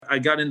I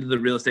got into the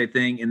real estate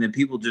thing, and then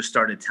people just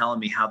started telling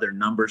me how their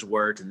numbers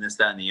worked and this,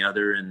 that, and the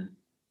other. And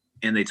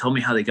they told me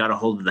how they got a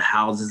hold of the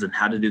houses and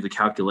how to do the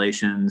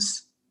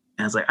calculations.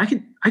 And I was like, I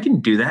can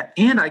do that.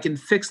 And I can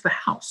fix the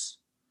house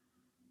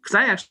because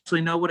I actually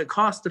know what it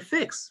costs to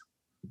fix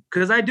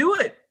because I do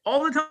it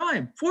all the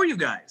time for you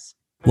guys.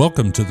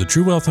 Welcome to the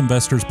True Wealth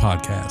Investors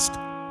Podcast,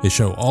 a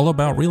show all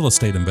about real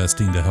estate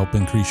investing to help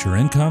increase your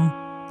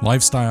income,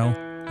 lifestyle,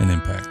 and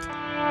impact.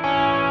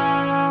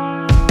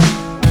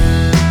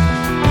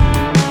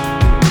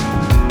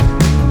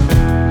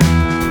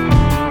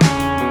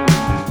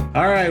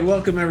 All right,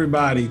 welcome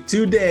everybody.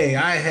 Today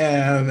I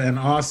have an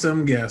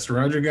awesome guest,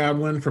 Roger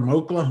Godwin from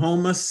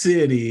Oklahoma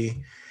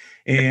City,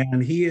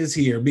 and he is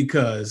here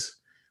because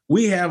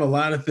we have a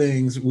lot of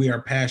things we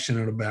are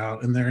passionate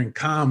about, and they're in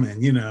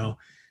common,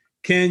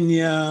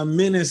 Kenya,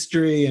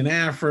 ministry in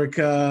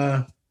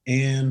Africa,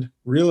 and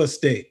real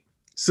estate.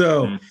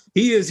 So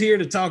he is here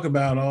to talk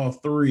about all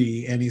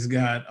three, and he's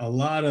got a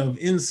lot of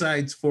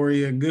insights for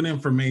you, good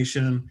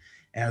information,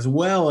 as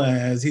well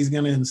as he's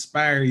going to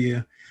inspire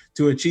you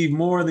to achieve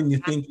more than you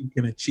think you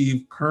can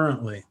achieve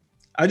currently.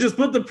 I just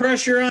put the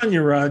pressure on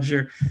you,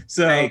 Roger.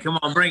 So hey, come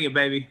on, bring it,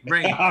 baby.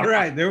 Bring it. All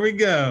right, there we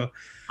go.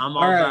 I'm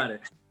all about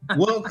it.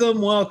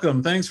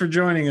 Welcome. Thanks for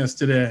joining us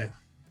today.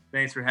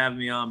 Thanks for having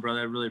me on, brother.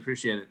 I really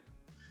appreciate it.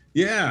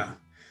 Yeah.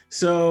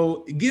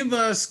 So give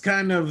us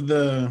kind of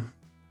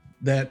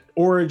that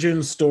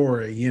origin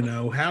story,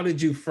 how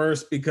did you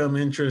first become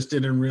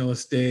interested in real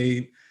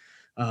estate?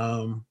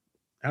 How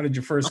did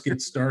you first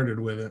get started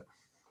with it?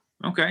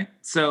 Okay.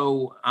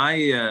 So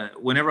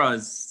whenever I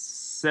was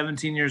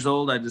 17 years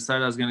old, I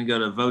decided I was going to go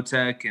to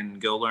Votech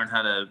and go learn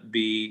how to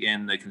be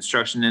in the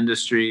construction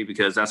industry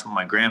because that's what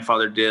my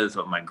grandfather did. That's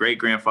what my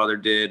great-grandfather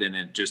did. And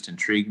it just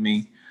intrigued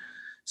me.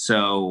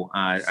 So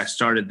I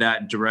started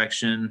that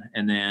direction.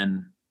 And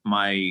then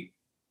my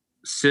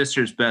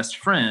sister's best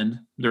friend,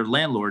 their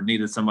landlord,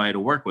 needed somebody to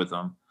work with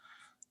them.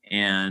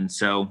 And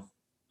so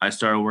I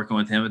started working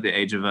with him at the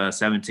age of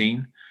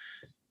 17.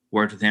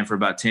 Worked with him for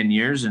about 10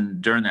 years.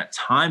 And during that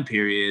time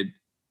period,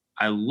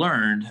 I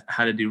learned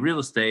how to do real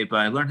estate, but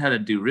I learned how to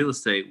do real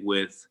estate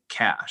with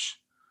cash.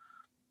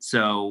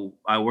 So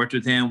I worked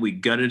with him. We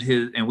gutted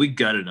him,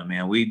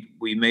 man. We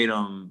made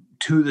him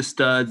to the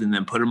studs and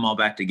then put them all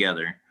back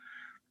together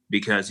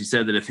because he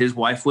said that if his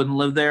wife wouldn't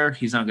live there,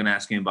 he's not going to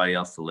ask anybody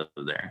else to live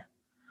there.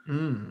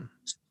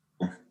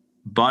 So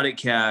bought it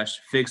cash,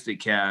 fixed it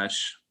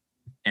cash,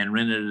 and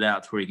rented it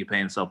out to where he could pay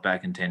himself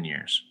back in 10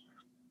 years.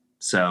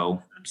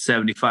 So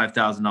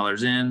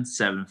 $75,000 in,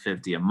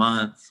 $750 a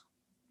month.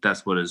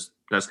 That's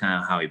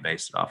kind of how he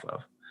based it off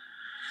of.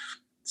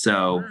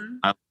 So,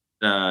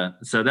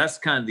 so that's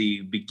kind of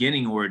the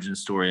beginning origin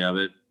story of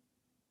it.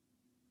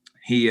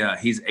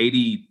 He's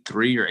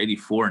 83 or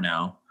 84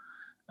 now,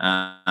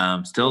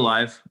 still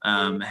alive,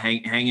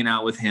 hanging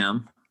out with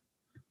him.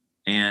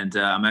 And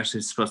I'm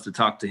actually supposed to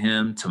talk to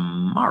him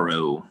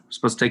tomorrow.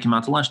 Supposed to take him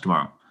out to lunch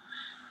tomorrow.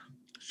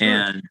 Sure.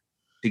 And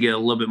to get a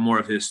little bit more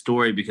of his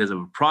story because of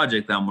a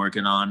project that I'm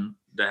working on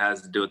that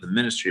has to do with the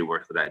ministry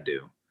work that I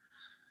do.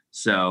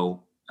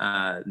 So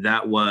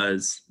that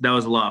was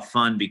a lot of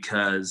fun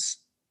because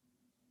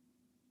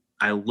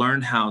I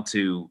learned how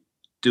to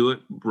do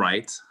it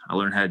right. I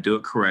learned how to do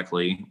it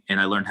correctly,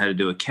 and I learned how to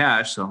do it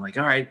cash. So I'm like,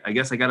 all right, I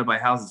guess I got to buy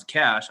houses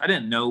cash. I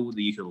didn't know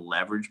that you could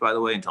leverage, by the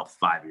way, until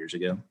 5 years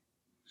ago.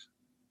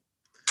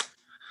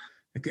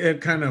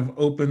 It kind of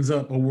opens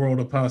up a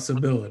world of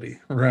possibility,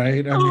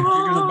 right? I mean, if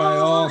you're going to buy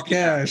all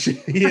cash,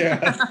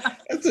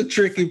 that's a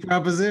tricky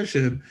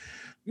proposition.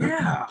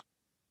 Yeah.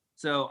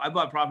 So I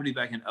bought property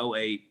back in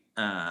 2008,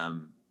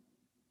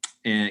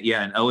 in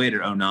 2008 or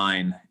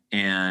 2009,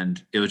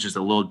 and it was just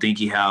a little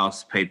dinky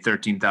house, paid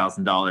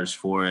 $13,000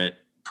 for it,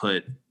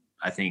 put,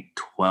 I think,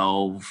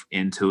 12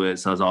 into it.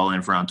 So I was all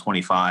in for around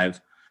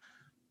 25.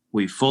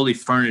 We fully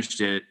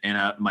furnished it,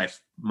 and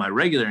my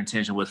regular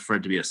intention was for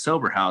it to be a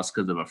sober house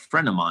because of a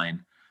friend of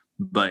mine,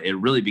 but it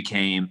really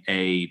became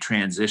a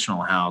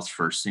transitional house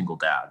for single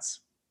dads.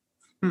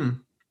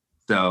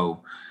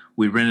 So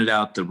we rented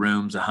out the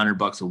rooms,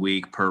 $100 a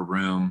week per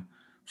room,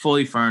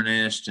 fully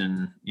furnished,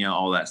 and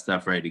all that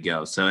stuff ready to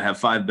go. So I have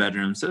 5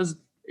 bedrooms. So it was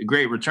a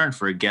great return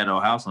for a ghetto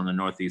house on the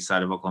northeast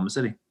side of Oklahoma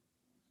City.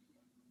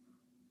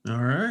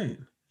 All right,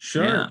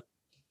 sure.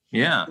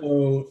 Yeah.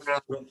 So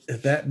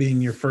that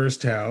being your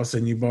first house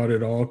and you bought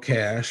it all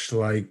cash,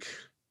 like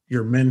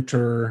your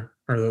mentor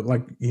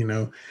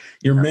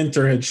your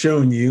mentor had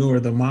shown you, or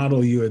the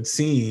model you had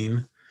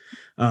seen,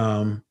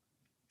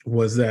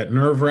 was that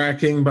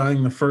nerve-wracking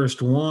buying the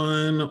first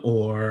one,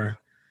 or,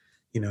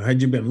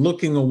 had you been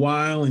looking a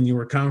while and you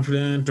were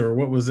confident, or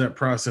what was that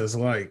process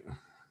like?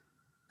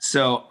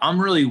 So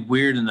I'm really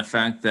weird in the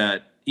fact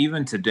that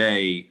even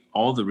today,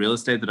 all the real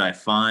estate that I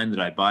find, that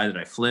I buy, that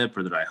I flip,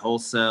 or that I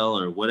wholesale,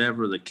 or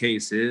whatever the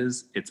case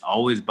is, it's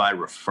always by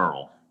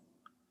referral.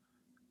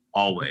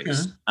 Always.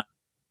 Okay.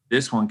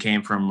 This one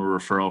came from a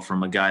referral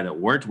from a guy that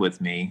worked with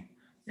me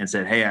and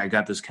said, hey, I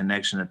got this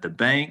connection at the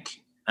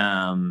bank,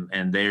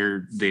 and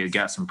they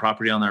got some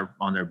property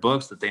on their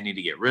books that they need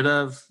to get rid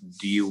of.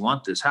 Do you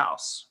want this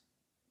house?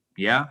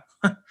 Yeah.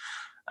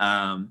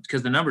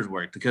 Because the numbers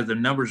worked, because the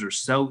numbers are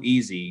so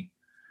easy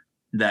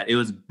that it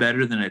was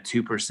better than a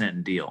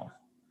 2% deal.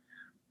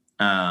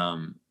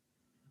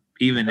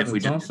 Even if we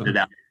just rented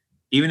out,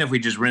 even if we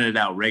just rented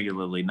out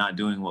regularly, not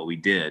doing what we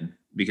did,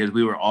 because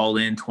we were all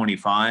in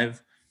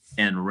 25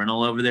 and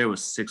rental over there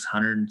was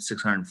 600,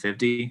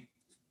 650.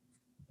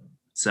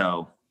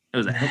 So it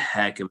was a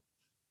heck of,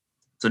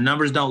 so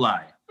numbers don't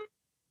lie.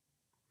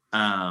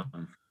 Yeah,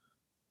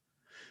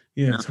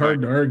 it's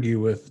hard to argue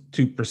with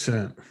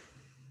 2%.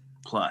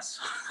 Plus.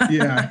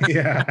 Yeah.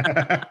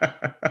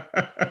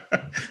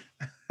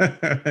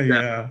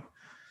 Yeah.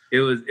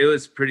 It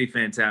was pretty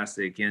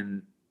fantastic.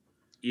 And,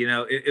 you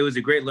know, it was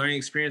a great learning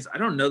experience. I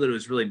don't know that it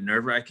was really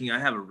nerve-wracking. I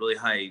have a really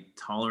high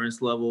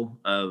tolerance level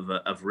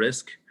of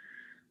risk.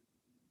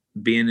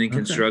 Being in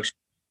construction,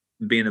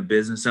 being a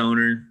business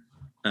owner,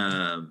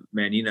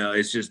 man, you know,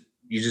 it's just,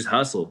 you just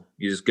hustle.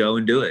 You just go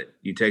and do it.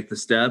 You take the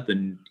step,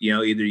 and, you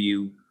know, either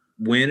you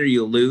win or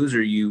you lose,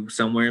 or you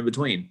somewhere in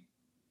between.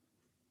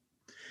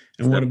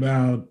 And what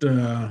about,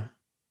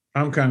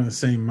 I'm kind of the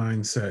same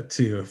mindset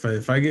too.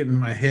 If I get in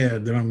my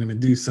head that I'm going to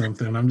do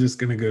something, I'm just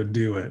going to go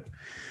do it.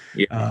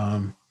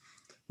 Yeah.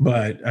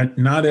 But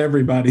not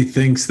everybody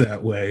thinks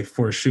that way,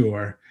 for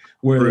sure.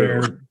 Were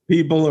there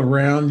people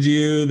around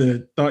you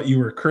that thought you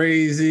were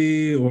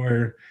crazy,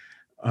 or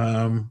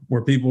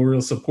were people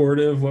real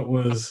supportive? What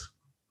was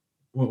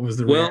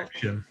the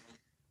reaction?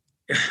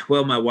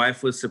 Well, my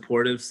wife was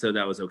supportive, so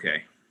that was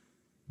okay.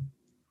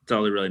 That's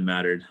all that really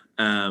mattered.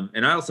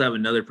 And I also have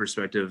another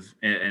perspective,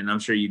 and I'm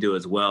sure you do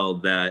as well,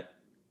 that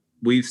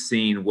we've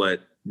seen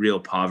what real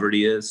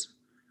poverty is.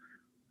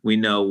 We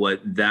know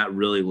what that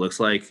really looks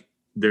like.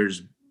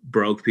 There's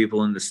broke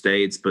people in the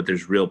States, but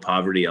there's real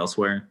poverty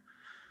elsewhere.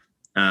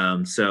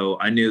 So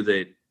I knew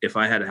that if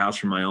I had a house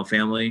for my own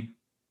family,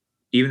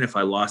 even if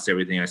I lost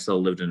everything, I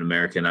still lived in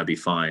America and I'd be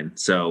fine.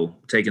 So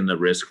taking the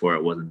risk for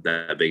it wasn't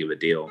that big of a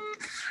deal.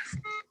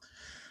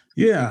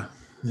 Yeah.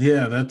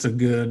 That's a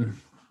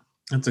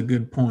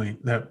good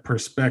point. That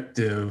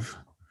perspective,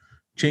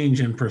 change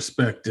in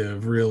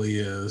perspective really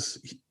is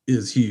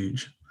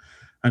huge.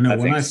 I know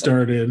when we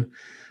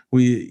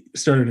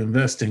started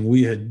investing,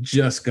 we had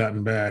just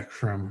gotten back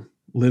from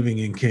living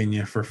in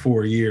Kenya for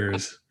 4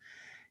 years.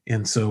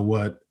 And so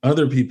what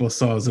other people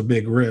saw as a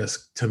big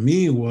risk, to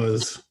me,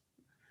 was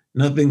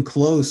nothing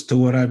close to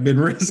what I've been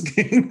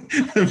risking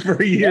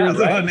for years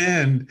on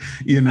end.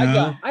 You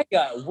know, I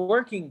got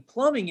working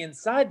plumbing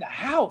inside the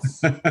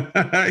house.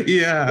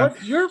 Yeah.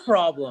 What's your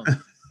problem?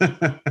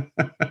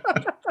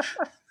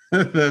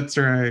 That's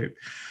right.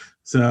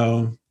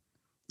 So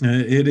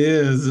it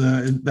is,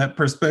 that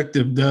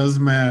perspective does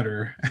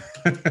matter.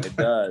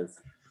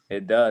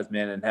 It does,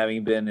 man. And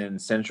having been in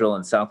Central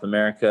and South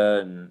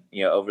America, and,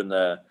 you know, over in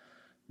the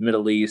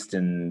Middle East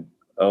and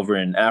over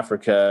in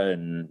Africa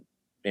and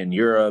in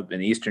Europe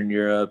and Eastern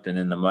Europe and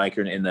in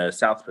the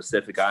South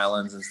Pacific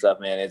Islands and stuff,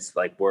 man, it's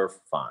like, we're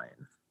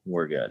fine.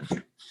 We're good.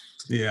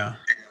 Yeah.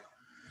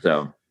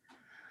 So.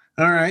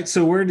 All right.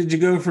 So where did you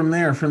go from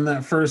there, from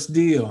that first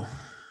deal?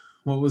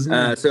 What was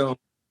next?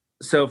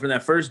 So from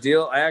that first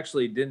deal, I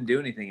actually didn't do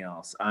anything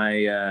else.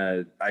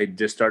 I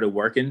just started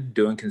working,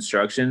 doing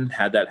construction,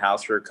 had that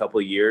house for a couple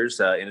of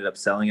years, ended up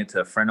selling it to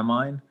a friend of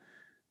mine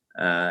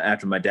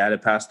after my dad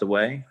had passed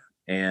away.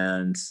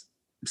 And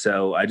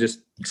so I just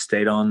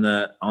stayed on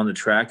the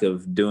track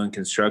of doing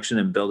construction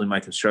and building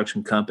my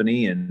construction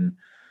company. And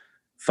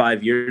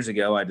 5 years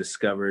ago, I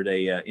discovered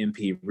a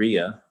MP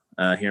RIA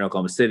here in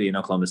Oklahoma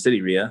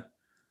City RIA.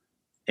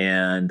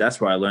 And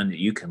that's where I learned that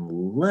you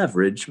can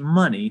leverage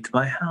money to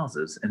buy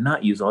houses and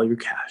not use all your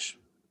cash.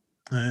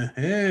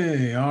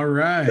 Hey, all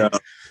right.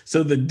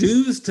 So the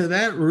dues to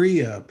that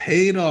RIA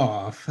paid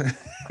off.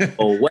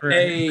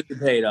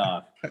 Paid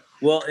off.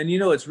 Well, and you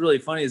know what's really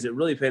funny is it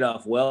really paid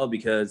off well,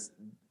 because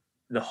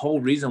the whole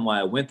reason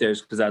why I went there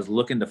is because I was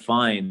looking to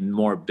find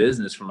more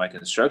business for my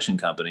construction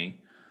company.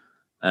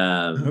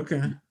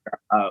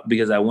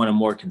 Because I wanted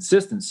more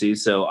consistency.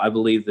 So I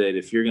believe that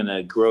if you're going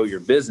to grow your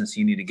business,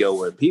 you need to go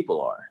where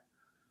people are,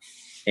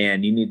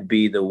 and you need to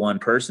be the one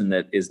person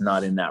that is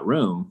not in that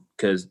room,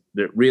 because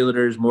the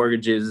realtors,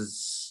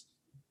 mortgages,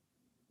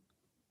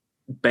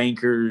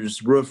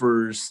 bankers,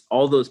 roofers,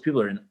 all those people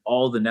are in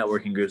all the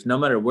networking groups. No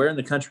matter where in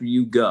the country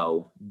you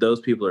go, those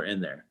people are in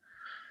there.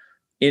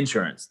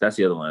 Insurance, that's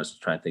the other one I was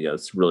trying to think of.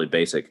 It's really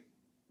basic.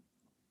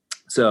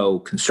 So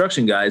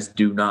construction guys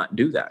do not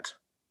do that.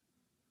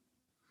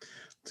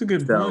 It's a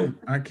good point.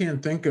 I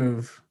can't think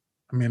of,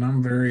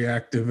 I'm very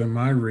active in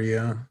my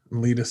RIA,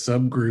 lead a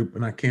subgroup,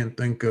 and I can't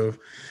think of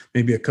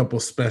maybe a couple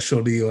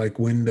specialty like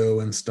window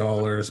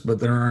installers, but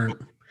there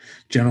aren't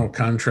general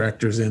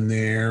contractors in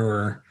there,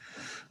 or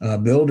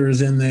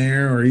builders in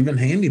there, or even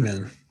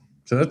handymen.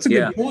 So that's a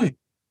good point.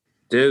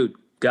 Dude,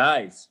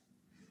 guys,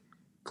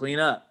 clean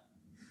up.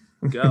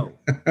 Go.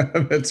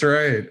 That's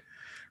right.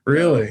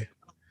 Really?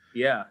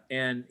 Yeah.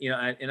 And, you know,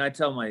 I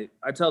tell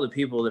the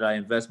people that I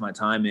invest my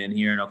time in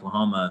here in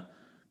Oklahoma,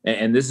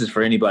 and this is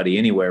for anybody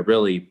anywhere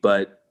really,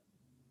 but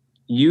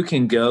you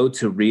can go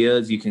to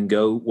RIAs, you can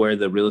go where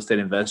the real estate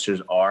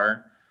investors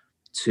are,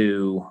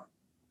 to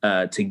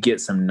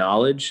get some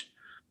knowledge.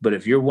 But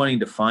if you're wanting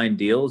to find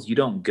deals, you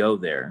don't go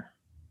there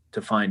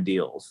to find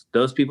deals.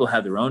 Those people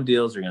have their own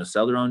deals. They're going to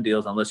sell their own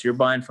deals unless you're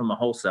buying from a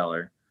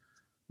wholesaler.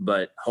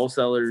 But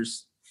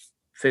wholesalers,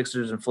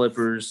 fixers and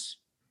flippers,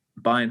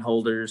 buy and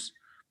holders,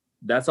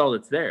 that's all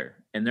that's there.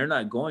 And they're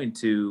not going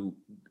to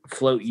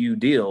float you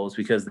deals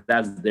because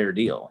that's their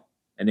deal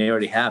and they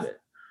already have it.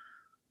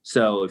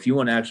 So if you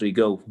want to actually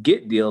go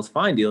get deals,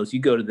 find deals, you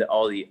go to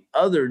all the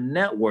other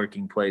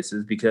networking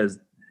places because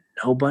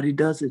nobody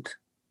does it.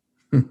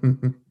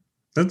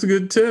 That's a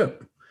good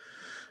tip.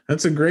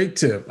 That's a great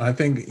tip. I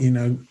think,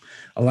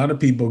 a lot of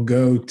people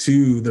go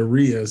to the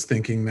RIAs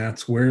thinking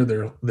that's where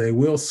they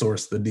will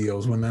source the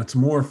deals, when that's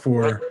more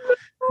for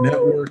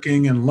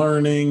networking and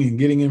learning and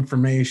getting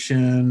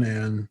information.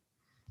 And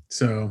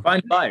so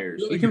find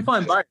buyers. You can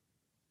find buyers.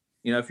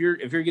 If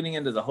you're getting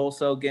into the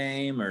wholesale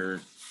game,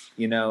 or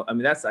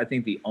that's, I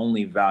think, the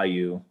only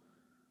value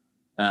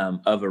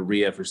of a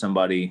RIA for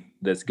somebody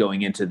that's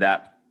going into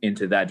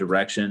that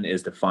direction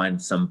is to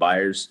find some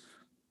buyers.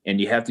 And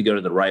you have to go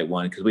to the right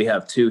one, because we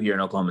have two here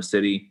in Oklahoma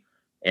City,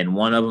 and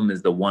one of them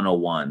is the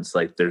 101s.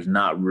 Like, there's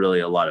not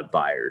really a lot of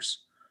buyers.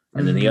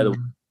 And then the other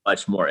one,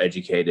 much more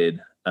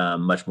educated,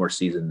 much more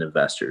seasoned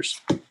investors.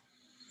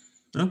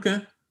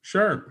 Okay,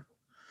 sure.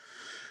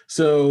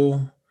 So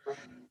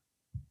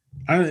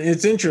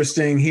it's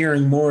interesting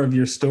hearing more of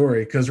your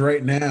story, because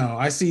right now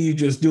I see you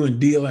just doing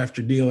deal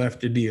after deal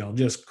after deal,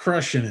 just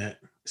crushing it.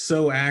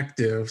 So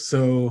active.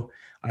 So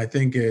I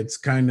think it's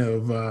kind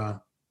of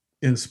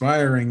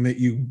inspiring that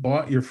you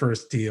bought your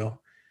first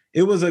deal.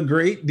 It was a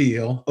great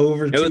deal,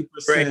 over 2%.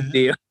 Great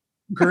deal.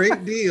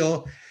 Great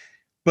deal.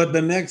 But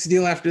the next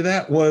deal after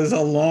that was a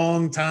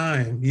long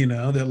time,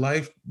 that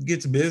life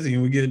gets busy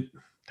and we get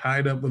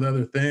tied up with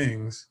other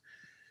things.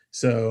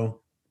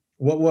 So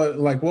what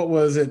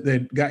was it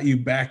that got you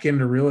back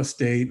into real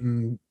estate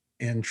and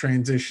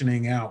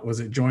transitioning out?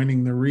 Was it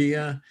joining the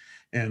RIA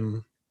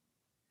and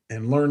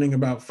learning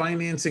about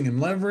financing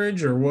and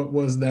leverage, or what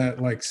was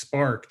that like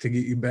spark to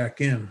get you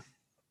back in?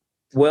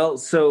 Well,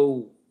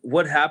 so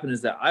what happened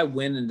is that I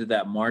went into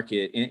that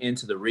market,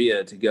 into the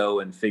RIA, to go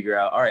and figure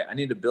out, all right, I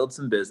need to build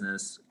some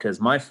business, because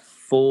my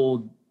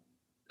full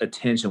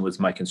attention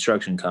was my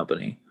construction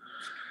company.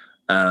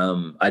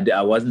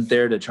 I wasn't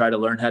there to try to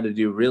learn how to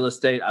do real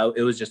estate.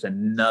 It was just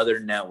another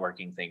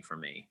networking thing for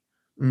me.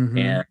 Mm-hmm.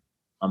 And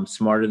I'm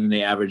smarter than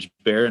the average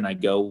bear, and I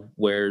go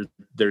where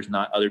there's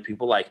not other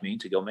people like me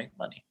to go make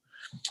money,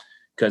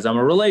 because I'm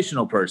a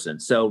relational person.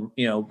 So,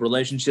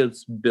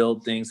 relationships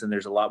build things, and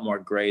there's a lot more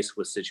grace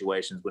with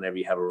situations whenever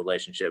you have a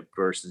relationship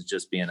versus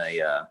just being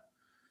a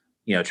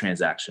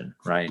transaction,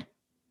 right?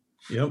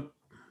 Yep.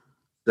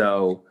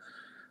 So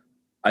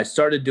I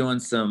started doing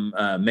some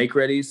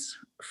make-readies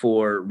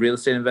for real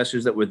estate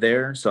investors that were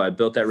there. So I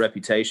built that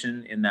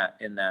reputation in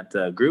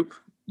that group.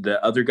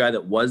 The other guy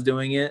that was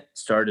doing it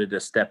started to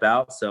step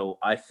out, so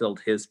I filled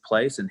his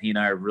place, and he and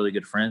I are really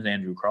good friends,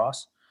 Andrew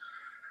Cross.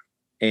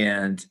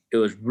 And it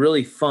was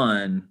really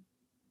fun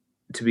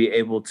to be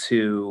able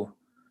to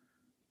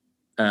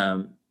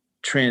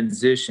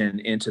transition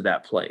into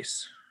that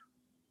place,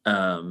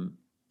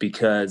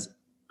 because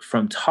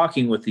from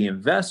talking with the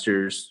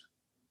investors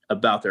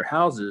about their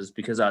houses,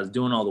 because I was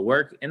doing all the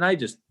work, and I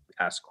just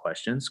asked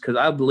questions because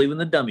I believe in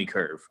the dummy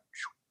curve.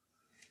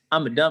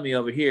 I'm a dummy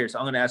over here, so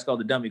I'm going to ask all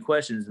the dummy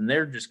questions, and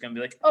they're just going to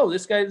be like, oh,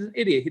 this guy's an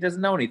idiot. He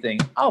doesn't know anything.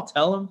 I'll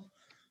tell him.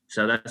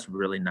 So that's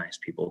really nice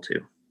people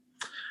too.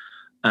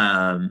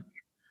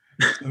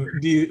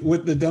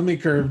 With the dummy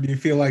curve, do you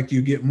feel like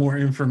you get more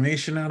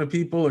information out of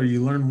people, or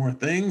you learn more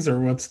things, or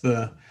what's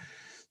the?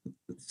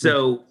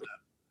 So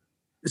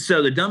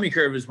the dummy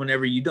curve is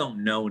whenever you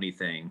don't know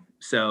anything.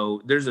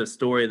 So there's a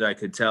story that I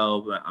could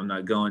tell, but I'm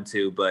not going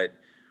to, but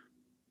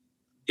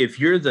if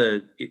you're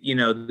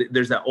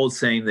there's that old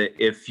saying that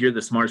if you're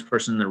the smartest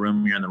person in the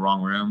room, you're in the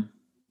wrong room.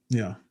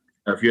 Yeah.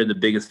 Or if you're the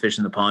biggest fish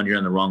in the pond, you're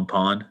in the wrong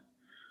pond.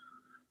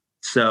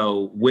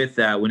 So with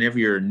that, whenever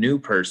you're a new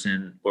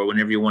person, or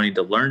whenever you're wanting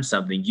to learn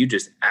something, you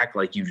just act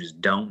like you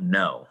just don't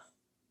know.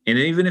 And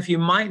even if you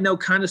might know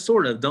kind of,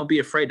 sort of, don't be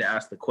afraid to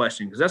ask the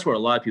question, because that's where a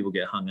lot of people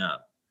get hung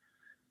up.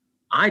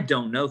 I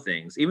don't know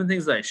things. Even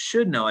things that I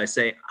should know, I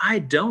say, I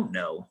don't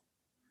know.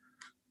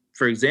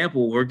 For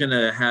example, we're going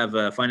to have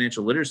a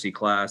financial literacy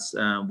class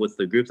with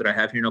the group that I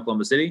have here in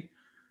Oklahoma City.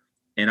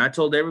 And I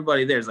told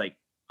everybody there's like,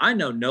 I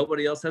know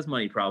nobody else has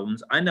money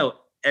problems. I know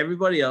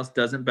everybody else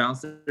doesn't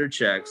bounce their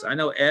checks. I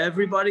know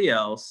everybody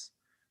else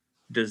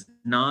does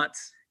not.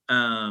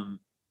 I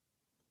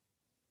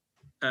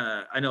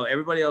know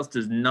everybody else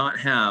does not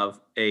have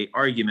a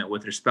argument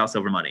with their spouse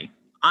over money.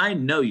 I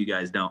know you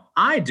guys don't.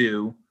 I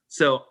do.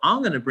 So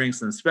I'm going to bring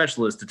some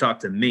specialists to talk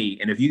to me.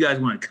 And if you guys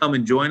want to come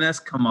and join us,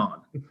 come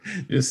on.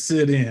 Just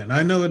sit in.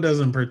 I know it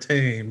doesn't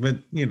pertain, but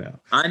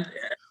I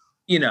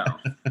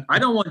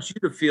don't want you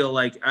to feel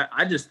like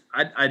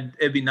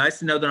it'd be nice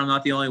to know that I'm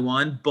not the only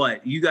one,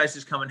 but you guys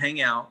just come and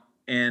hang out,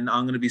 and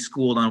I'm going to be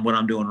schooled on what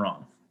I'm doing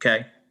wrong.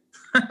 Okay.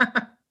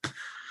 I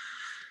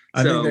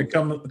think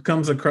that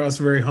comes across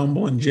very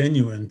humble and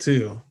genuine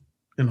too.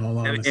 in all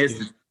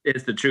honesty.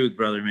 It's the truth,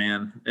 brother,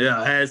 man.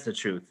 Yeah, it's the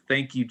truth.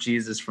 Thank you,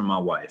 Jesus, for my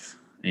wife.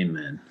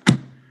 Amen.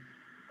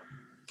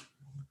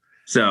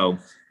 So,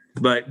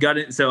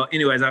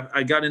 anyways,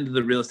 I got into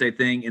the real estate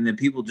thing, and then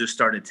people just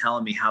started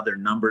telling me how their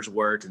numbers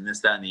worked and this,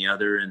 that, and the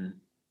other. And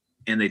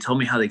they told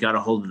me how they got a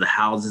hold of the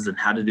houses and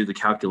how to do the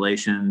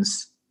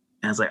calculations.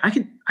 And I was like, I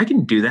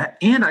can do that,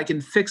 and I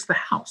can fix the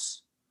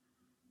house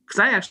because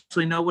I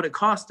actually know what it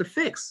costs to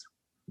fix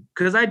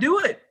because I do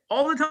it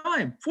all the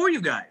time for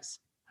you guys.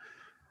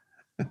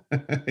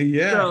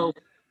 Yeah. So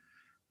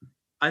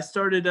I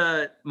started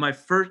my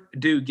first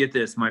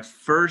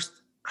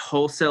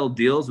wholesale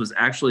deals was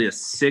actually a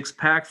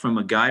 6-pack from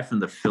a guy from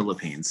the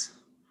Philippines.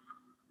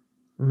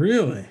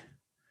 Really?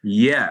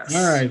 Yes.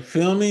 All right,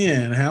 fill me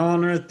in. How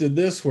on earth did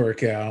this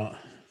work out?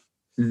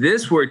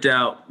 This worked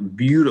out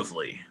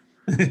beautifully.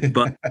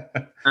 But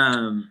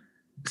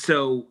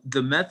so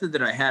the method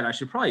that I had, I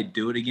should probably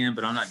do it again,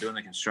 but I'm not doing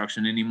the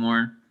construction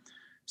anymore.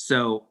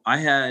 So I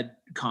had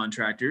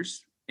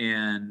contractors,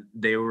 and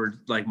they were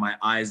like my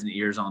eyes and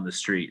ears on the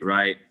street,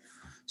 right?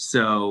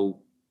 So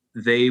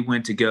they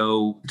went to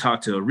go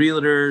talk to a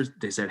realtor.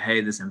 They said,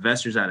 hey, this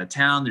investor's out of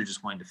town. They're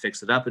just wanting to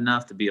fix it up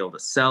enough to be able to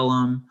sell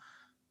them.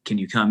 Can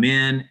you come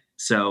in?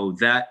 So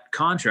that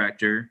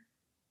contractor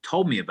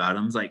told me about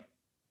him. I was like,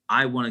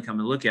 I want to come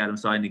and look at them.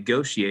 So I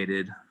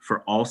negotiated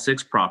for all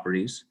 6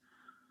 properties,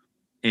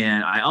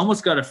 and I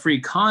almost got a free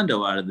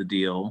condo out of the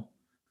deal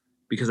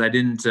because I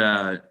didn't,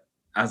 I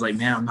was like,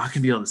 man, I'm not going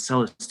to be able to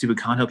sell a stupid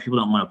condo. People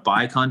don't want to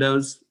buy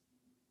condos.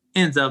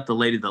 Ends up the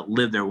lady that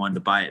lived there wanted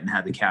to buy it and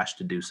had the cash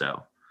to do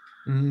so.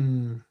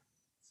 Mm.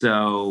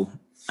 So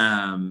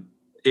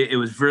it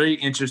was very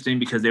interesting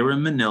because they were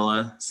in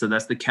Manila. So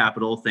that's the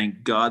capital.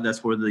 Thank God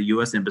that's where the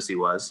U.S. Embassy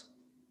was,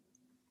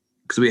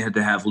 because we had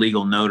to have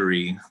legal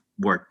notary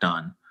work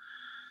done.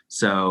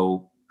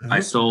 So I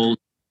sold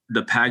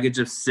the package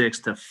of 6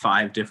 to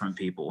 5 different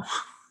people.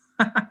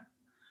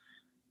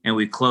 And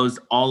we closed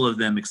all of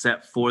them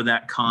except for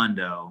that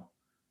condo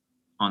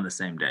on the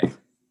same day.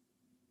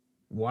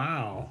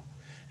 Wow.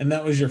 And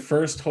that was your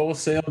first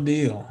wholesale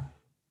deal?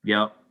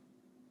 Yep.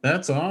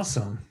 That's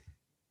awesome.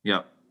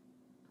 Yep.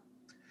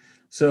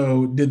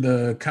 So did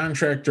the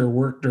contractor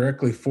work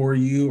directly for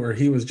you, or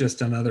he was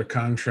just another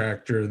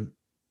contractor?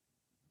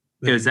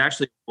 It was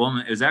actually a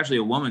woman. It was actually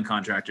a woman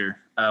contractor,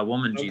 a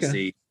woman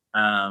GC.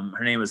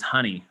 Her name was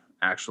Honey,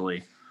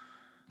 actually.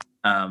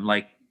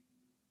 Like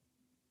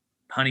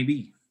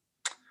Honeybee.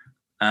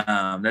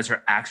 That's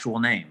her actual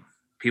name.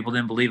 People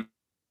didn't believe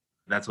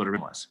that's what it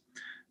was.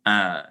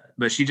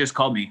 But she just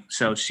called me.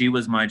 So she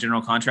was my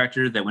general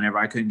contractor that whenever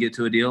I couldn't get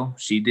to a deal,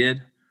 she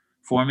did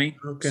for me.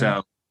 Okay.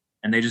 So,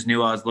 and they just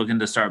knew I was looking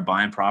to start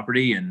buying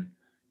property and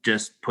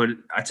just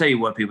I tell you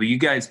what, people, you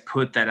guys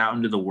put that out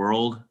into the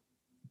world,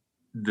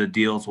 the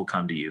deals will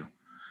come to you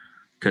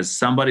because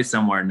somebody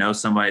somewhere knows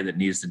somebody that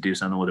needs to do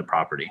something with a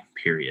property,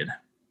 period,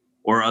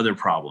 or other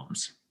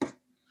problems.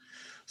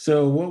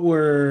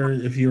 So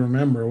if you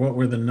remember, what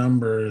were the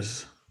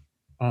numbers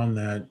on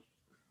that?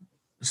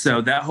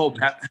 So that whole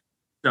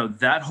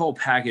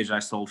package I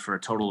sold for a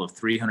total of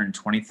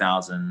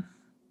 $320,000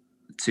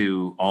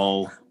 to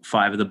all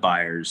 5 of the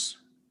buyers,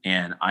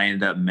 and I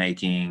ended up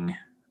making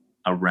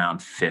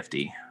around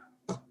 50.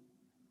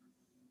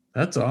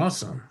 That's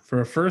awesome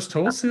for a first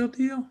wholesale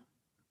deal.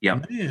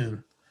 Yep.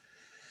 Man.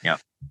 Yep.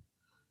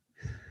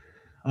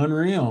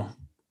 Unreal.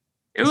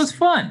 It was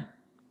fun.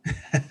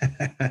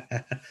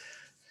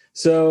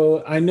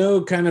 So I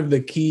know kind of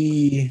the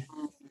key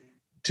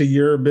to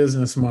your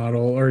business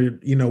model, or,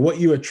 what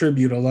you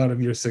attribute a lot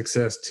of your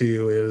success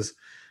to is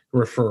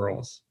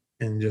referrals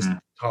and just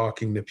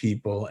talking to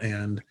people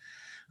and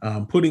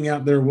putting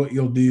out there what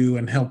you'll do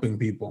and helping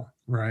people,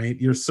 right?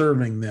 You're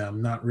serving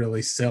them, not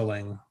really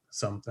selling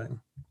something.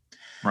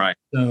 Right.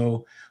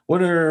 So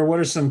what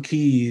are some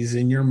keys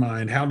in your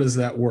mind? How does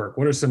that work?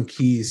 What are some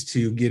keys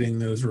to getting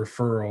those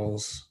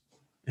referrals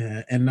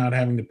and not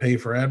having to pay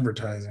for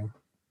advertising?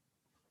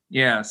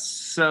 Yeah,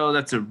 so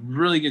that's a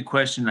really good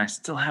question. I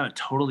still haven't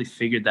totally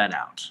figured that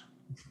out.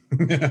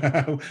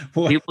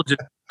 People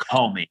just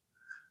call me.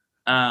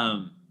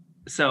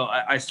 So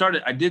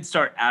I did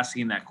start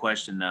asking that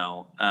question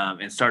though,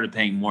 and started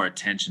paying more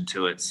attention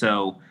to it.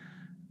 So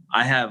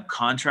I have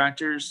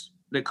contractors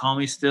that call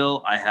me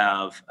still. I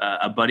have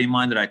a buddy of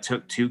mine that I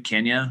took to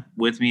Kenya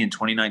with me in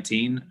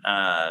 2019.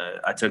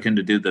 I took him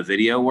to do the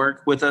video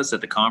work with us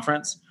at the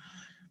conference.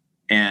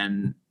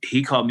 And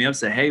he called me up and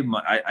said, hey,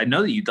 I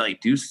know that you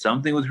do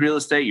something with real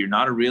estate. You're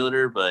not a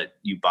realtor, but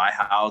you buy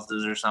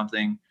houses or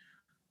something.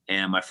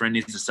 And my friend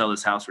needs to sell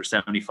this house for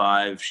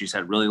 75. She's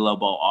had really low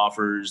ball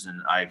offers,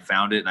 and I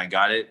found it and I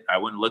got it. I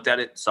went and looked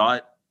at it, saw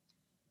it.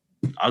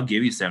 I'll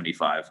give you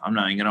 75. I'm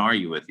not even going to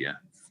argue with you.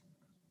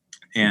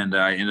 And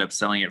I ended up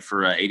selling it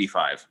for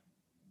 85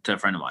 to a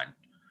friend of mine.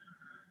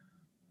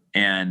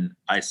 And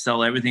I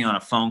sell everything on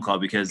a phone call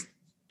because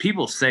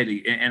people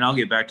say and I'll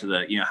get back to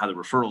how the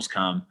referrals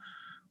come.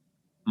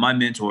 My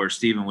mentor,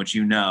 Steven, which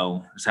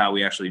is how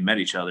we actually met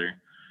each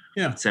other,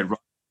 said,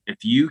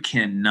 If you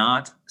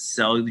cannot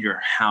sell your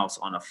house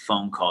on a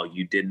phone call,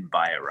 you didn't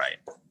buy it right.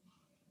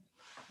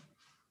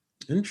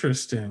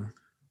 Interesting.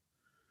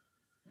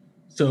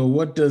 So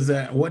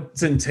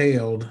what's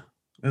entailed?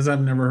 As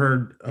I've never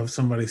heard of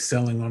somebody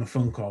selling on a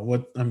phone call.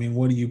 What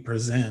do you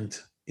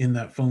present in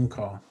that phone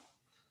call?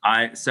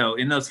 So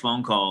in those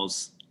phone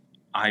calls,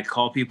 I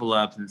call people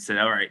up and said,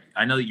 all right,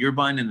 I know that you're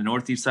buying in the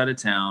northeast side of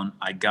town.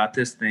 I got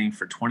this thing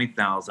for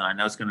 $20,000. I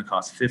know it's going to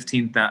cost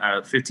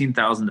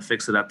 $15,000 to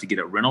fix it up to get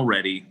it rental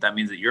ready. That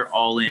means that you're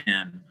all in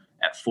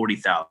at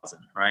 $40,000,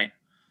 right?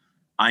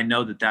 I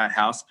know that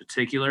house in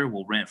particular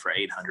will rent for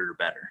 $800 or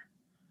better.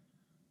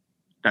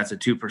 That's a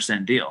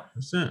 2% deal.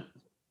 Percent.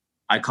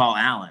 I call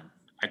Alan.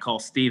 I call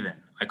Steven.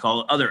 I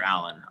call other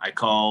Alan. I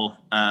call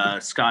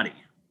Scotty.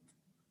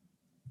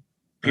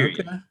 Period.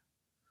 Okay.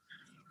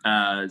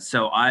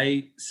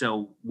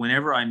 So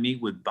whenever I meet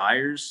with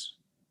buyers,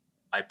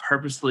 I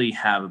purposely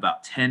have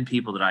about 10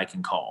 people that I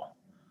can call,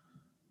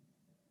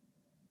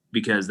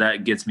 because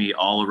that gets me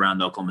all around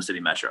the Oklahoma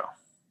City metro.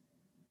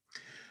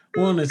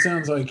 Well, and it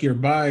sounds like your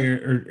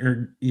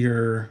buyer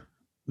or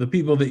the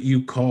people that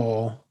you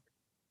call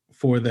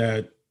for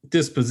that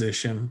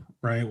disposition,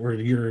 right? Where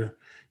you're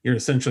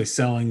essentially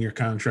selling your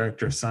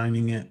contract or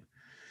signing it.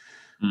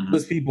 Mm-hmm.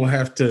 Those people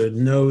have to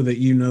know that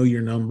you know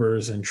your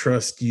numbers and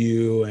trust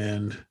you,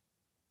 and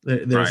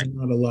there's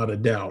not a lot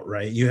of doubt,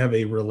 right? You have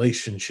a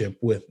relationship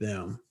with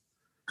them.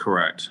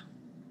 Correct.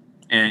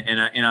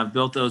 And I've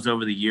built those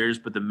over the years,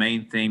 but the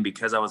main thing,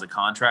 because I was a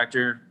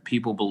contractor,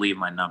 people believe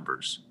my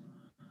numbers.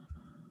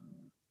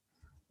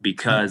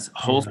 Because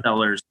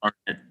wholesalers are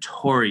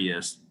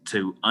notorious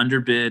to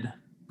underbid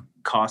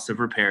cost of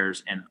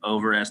repairs and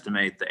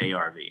overestimate the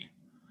ARV.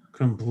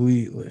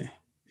 Completely.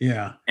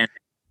 Yeah. And the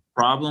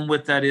problem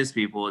with that is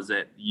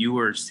that you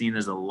are seen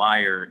as a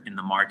liar in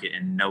the market,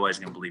 and nobody's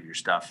going to believe your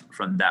stuff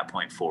from that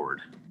point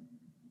forward.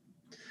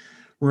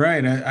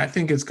 Right. I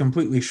think it's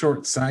completely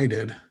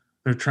short-sighted.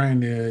 They're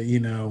trying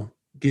to,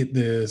 get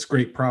this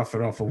great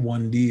profit off of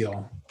one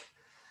deal,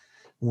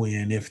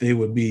 when if they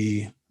would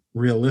be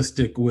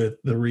realistic with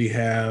the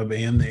rehab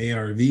and the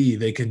ARV,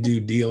 they could do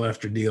deal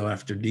after deal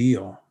after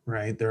deal,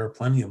 right? There are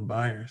plenty of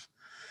buyers.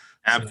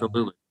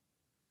 Absolutely.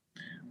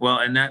 Well,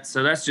 and that's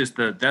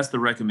the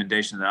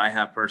recommendation that I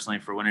have personally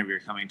for whenever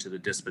you're coming to the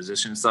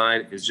disposition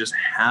side, is just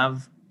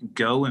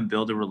go and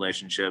build the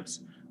relationships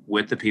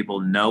with the people,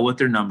 know what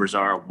their numbers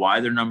are, why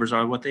their numbers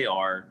are what they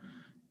are.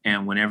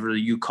 And whenever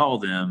you call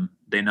them,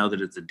 they know that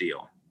it's a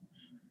deal.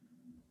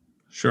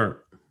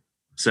 Sure.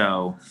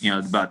 So,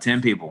 it's about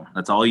 10 people.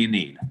 That's all you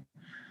need.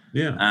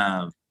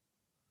 Yeah.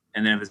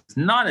 And then if it's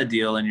not a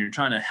deal and you're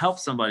trying to help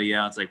somebody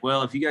out, it's like,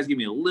 well, if you guys give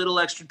me a little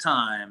extra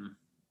time,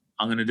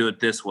 I'm going to do it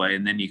this way.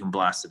 And then you can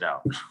blast it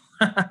out.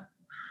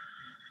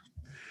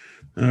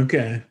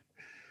 Okay.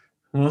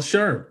 Well,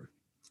 sure.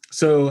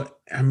 So,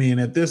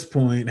 at this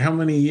point, how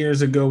many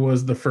years ago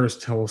was the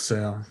first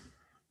wholesale?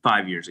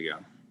 5 years ago.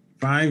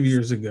 5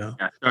 years ago.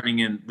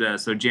 Yeah,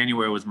 so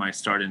January was my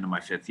start into my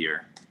 5th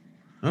year.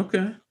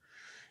 Okay.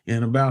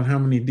 And about how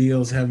many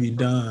deals have you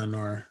done,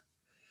 or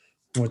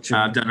what's your?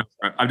 I've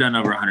done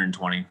over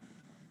 120.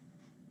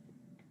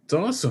 It's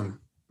awesome.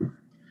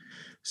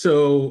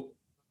 So,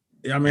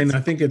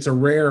 I think it's a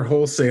rare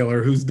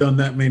wholesaler who's done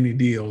that many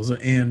deals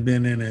and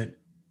been in it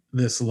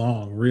this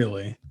long,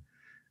 really.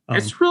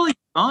 It's really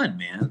fun,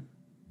 man.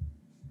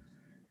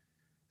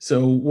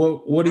 So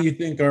what do you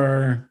think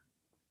are,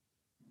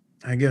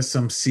 I guess,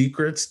 some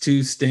secrets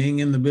to staying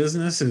in the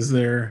business? Is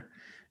there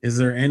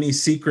any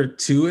secret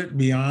to it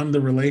beyond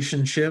the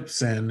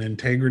relationships and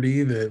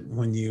integrity, that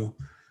when you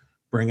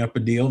bring up a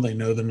deal, they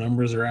know the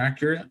numbers are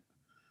accurate?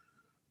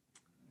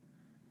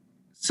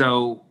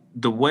 So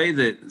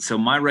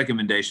my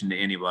recommendation to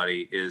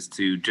anybody is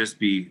to just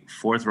be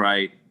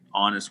forthright,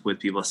 honest with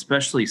people,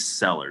 especially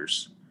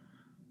sellers.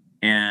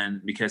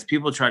 And because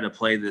people try to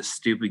play this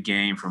stupid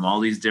game from all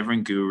these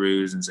different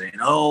gurus and saying,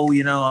 oh,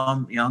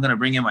 I'm going to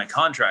bring in my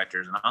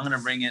contractors and I'm going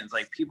to bring in, it's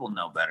like, people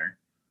know better.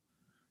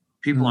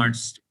 People aren't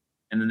stupid.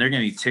 And then they're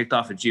going to be ticked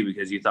off at you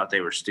because you thought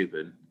they were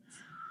stupid.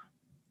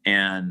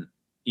 And,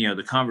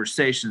 the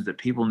conversations that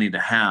people need to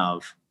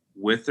have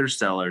with their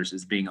sellers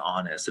is being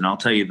honest. And I'll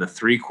tell you the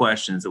 3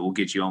 questions that will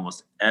get you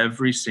almost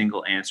every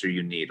single answer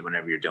you need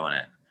whenever you're doing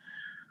it.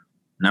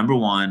 Number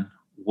 1,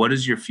 what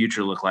does your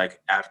future look like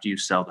after you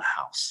sell the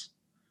house?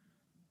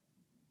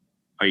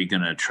 Are you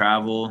going to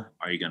travel?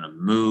 Are you going to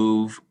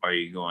move? Are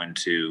you going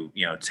to,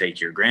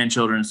 take your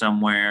grandchildren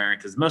somewhere?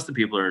 Because most of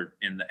the people are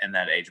in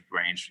that age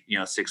range,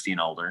 60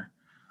 and older.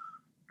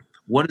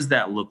 What does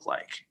that look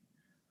like?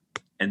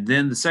 And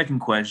then the second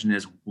question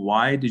is,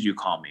 why did you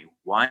call me?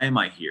 Why am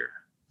I here?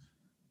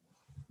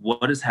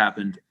 What has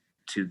happened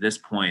to this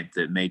point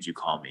that made you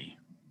call me?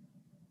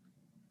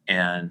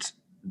 And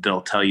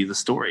they'll tell you the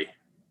story,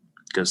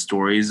 because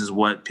stories is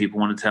what people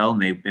want to tell,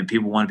 and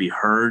people want to be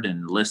heard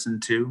and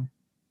listened to.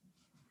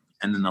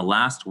 And then the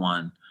last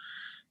one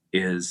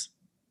is,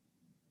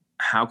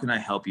 how can I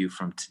help you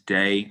from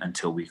today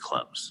until we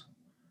close?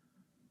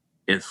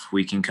 If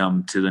we can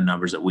come to the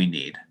numbers that we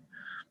need.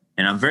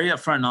 And I'm very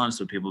upfront and honest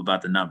with people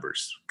about the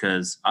numbers,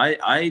 because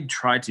I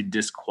try to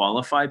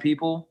disqualify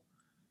people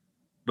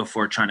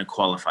before trying to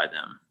qualify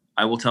them.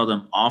 I will tell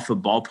them off a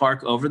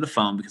ballpark over the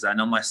phone, because I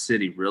know my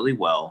city really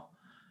well.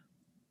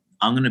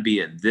 I'm going to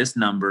be at this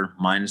number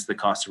minus the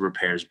cost of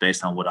repairs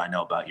based on what I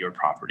know about your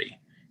property.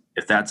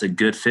 If that's a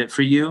good fit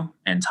for you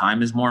and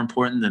time is more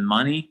important than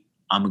money,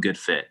 I'm a good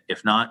fit.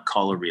 If not,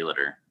 call a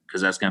realtor,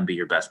 because that's going to be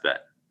your best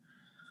bet.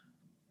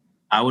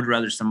 I would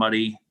rather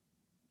somebody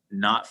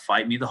not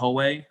fight me the whole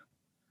way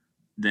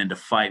than to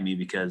fight me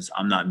because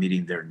I'm not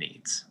meeting their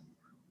needs.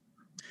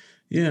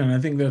 Yeah, and I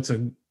think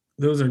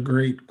those are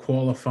great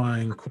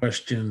qualifying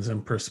questions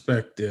and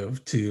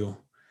perspective to,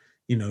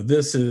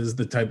 this is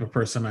the type of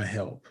person I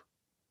help,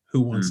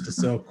 who wants to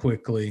sell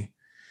quickly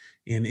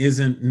and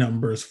isn't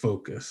numbers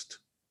focused,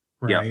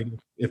 right? Yep.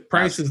 If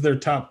price is their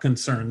top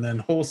concern,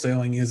 then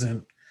wholesaling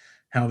isn't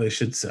how they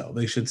should sell.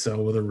 They should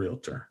sell with a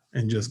realtor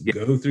and just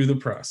go through the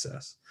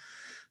process.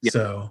 Yep.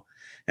 So,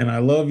 and I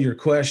love your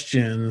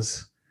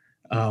questions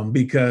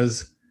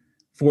because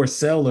for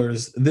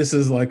sellers, this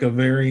is like a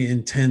very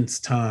intense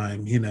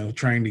time,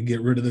 trying to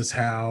get rid of this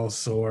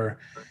house or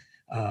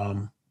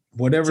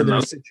whatever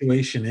their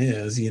situation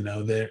is,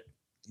 they're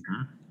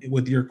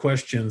with your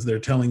questions, they're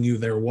telling you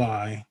their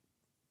why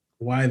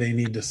they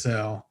need to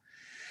sell.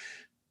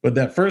 But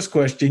that first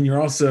question,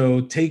 you're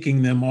also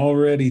taking them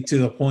already to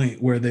the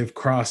point where they've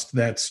crossed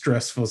that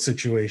stressful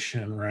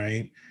situation,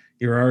 right?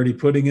 You're already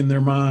putting in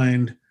their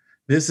mind,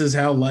 this is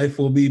how life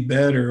will be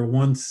better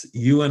once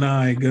you and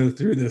I go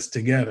through this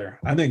together.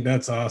 I think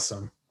that's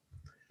awesome.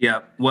 Yeah.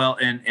 Well,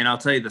 and I'll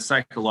tell you the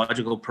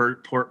psychological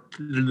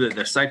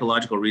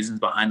reasons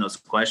behind those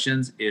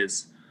questions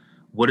is,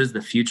 what is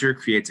the future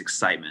creates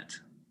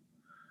excitement.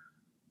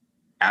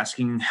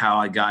 Asking how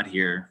I got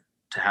here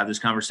to have this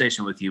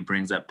conversation with you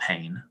brings up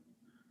pain.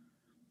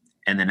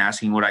 And then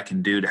asking what I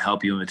can do to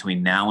help you in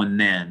between now and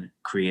then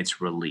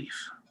creates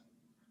relief.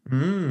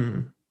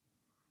 And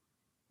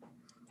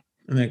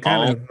that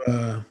kind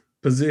of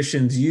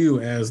positions you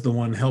as the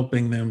one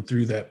helping them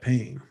through that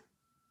pain.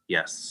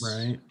 Yes.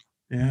 Right.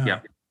 Yeah.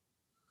 Yep.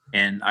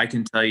 And I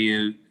can tell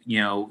you,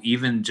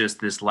 even just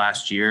this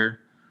last year,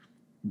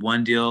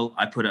 one deal,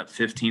 I put up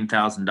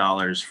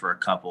 $15,000 for a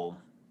couple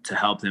to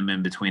help them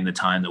in between the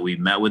time that we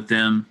met with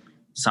them,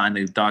 signed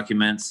the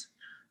documents.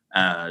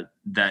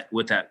 That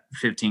with that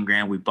 15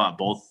 grand, we bought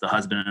both the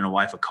husband and a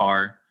wife a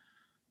car.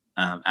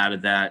 Out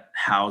of that,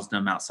 housed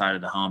them outside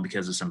of the home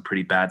because of some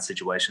pretty bad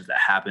situations that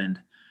happened.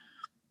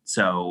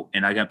 So,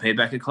 and I got paid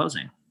back at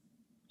closing,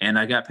 and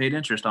I got paid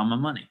interest on my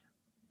money.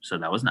 So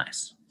that was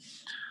nice.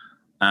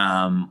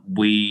 My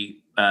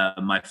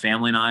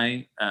family and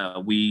I,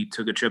 we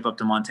took a trip up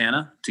to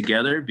Montana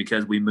together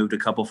because we moved a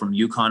couple from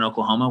Yukon,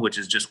 Oklahoma, which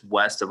is just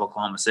west of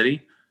Oklahoma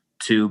City,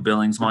 to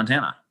Billings,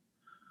 Montana.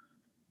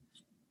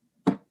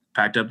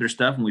 Packed up their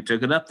stuff and we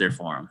took it up there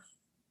for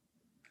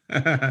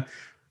them.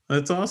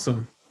 That's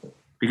awesome.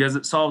 Because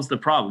it solves the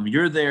problem.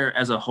 You're there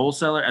as a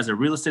wholesaler, as a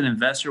real estate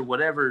investor,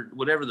 whatever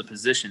the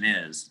position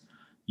is,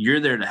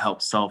 you're there to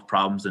help solve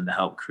problems and to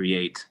help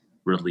create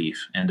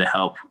relief and to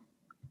help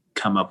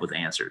come up with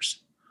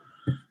answers.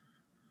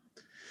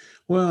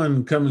 Well,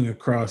 and coming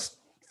across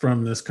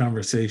from this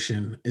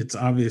conversation, it's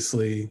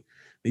obviously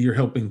that you're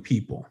helping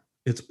people.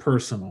 It's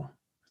personal.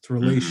 It's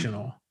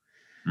relational.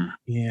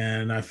 Mm-hmm.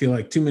 And I feel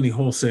like too many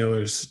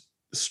wholesalers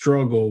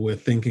struggle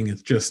with thinking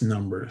it's just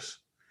numbers.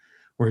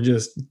 We're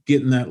just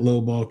getting that low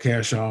ball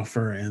cash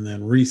offer and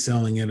then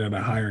reselling it at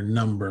a higher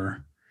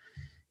number.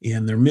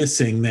 And they're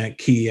missing that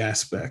key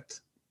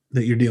aspect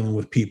that you're dealing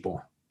with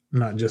people,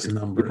 not just it's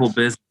numbers. People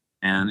business,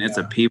 and it's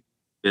a people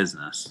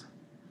business.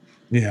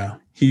 Yeah,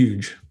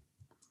 huge.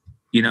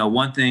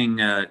 One thing,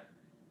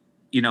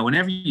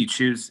 whenever you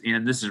choose,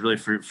 and this is really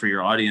for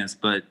your audience,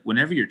 but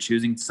whenever you're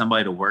choosing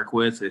somebody to work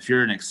with, if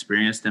you're an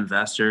experienced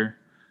investor,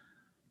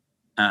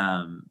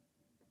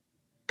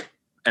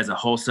 as a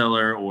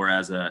wholesaler or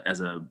as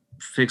a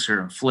fixer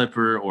and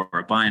flipper or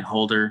a buy and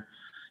holder,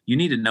 you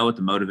need to know what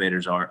the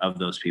motivators are of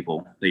those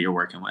people that you're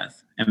working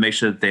with and make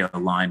sure that they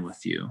align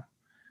with you.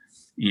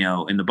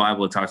 In the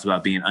Bible, it talks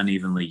about being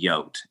unevenly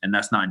yoked, and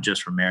that's not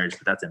just for marriage,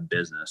 but that's in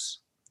business,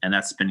 and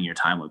that's spending your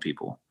time with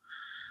people.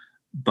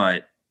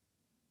 But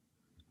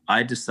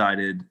I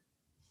decided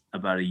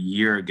about a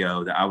year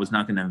ago that I was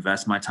not going to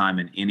invest my time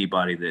in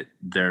anybody that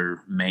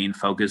their main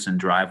focus and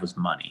drive was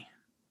money.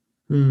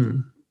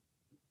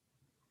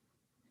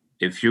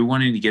 If you're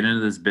wanting to get into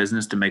this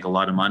business to make a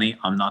lot of money,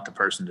 I'm not the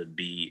person to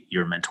be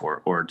your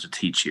mentor or to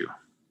teach you.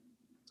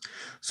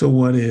 So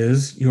what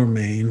is your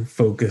main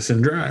focus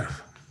and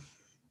drive?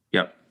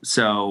 Yep.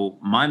 So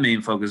my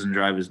main focus and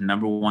drive is,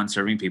 number one,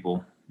 serving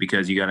people,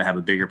 because you got to have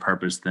a bigger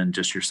purpose than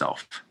just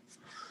yourself.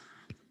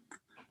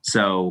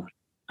 So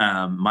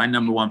my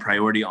number one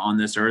priority on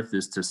this earth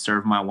is to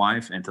serve my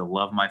wife and to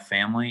love my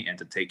family and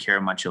to take care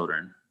of my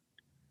children.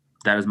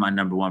 That is my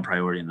number one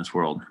priority in this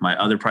world. My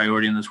other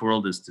priority in this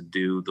world is to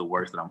do the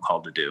work that I'm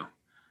called to do.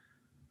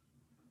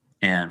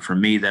 And for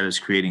me, that is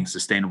creating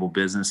sustainable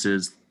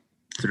businesses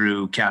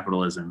through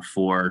capitalism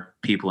for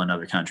people in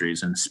other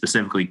countries, and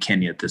specifically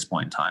Kenya at this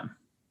point in time.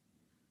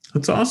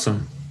 That's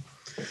awesome.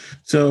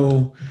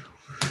 So,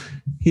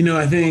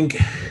 I think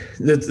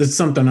that's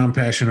something I'm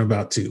passionate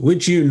about too,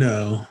 which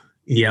Yeah.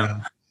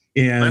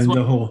 And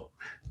the whole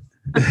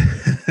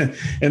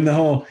and the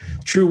whole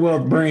True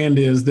Wealth brand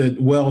is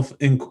that wealth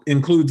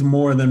includes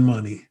more than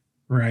money,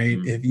 right?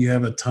 Mm-hmm. If you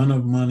have a ton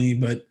of money,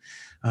 but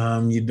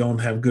you don't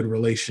have good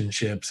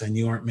relationships and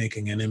you aren't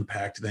making an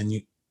impact, then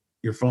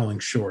you're falling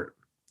short.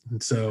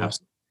 And so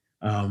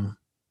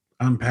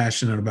I'm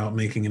passionate about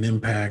making an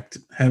impact,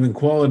 having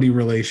quality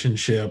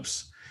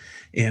relationships,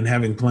 and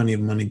having plenty of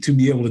money to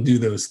be able to do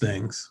those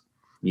things.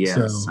 Yes.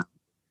 So,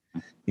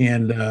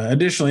 and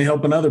additionally,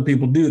 helping other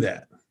people do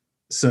that.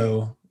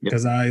 So,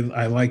 because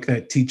I like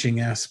that teaching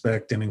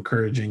aspect and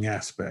encouraging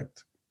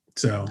aspect.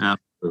 So,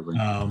 absolutely.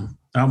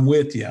 I'm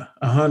with you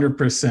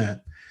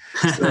 100%.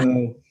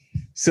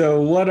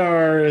 So what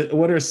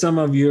are some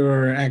of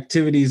your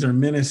activities or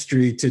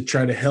ministry to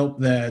try to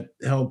help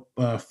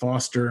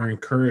foster or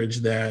encourage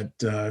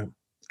that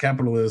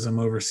capitalism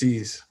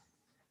overseas?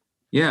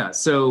 Yeah.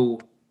 So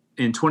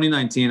in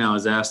 2019, I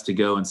was asked to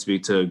go and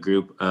speak to a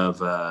group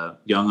of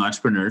young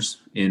entrepreneurs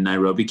in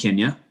Nairobi,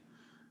 Kenya.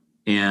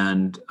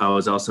 And I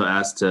was also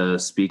asked to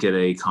speak at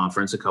a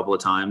conference a couple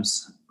of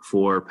times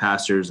for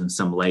pastors and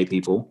some lay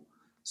people.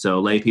 So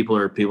lay people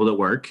are people that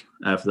work,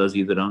 for those of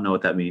you that don't know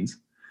what that means.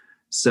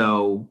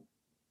 So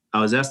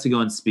I was asked to go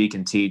and speak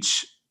and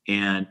teach,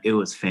 and it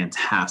was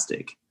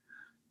fantastic.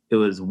 It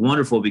was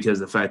wonderful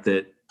because of the fact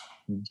that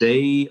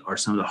they are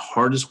some of the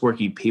hardest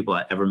working people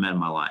I ever met in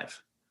my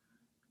life,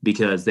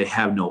 because they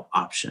have no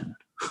option.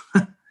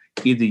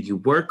 Either you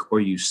work or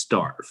you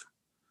starve.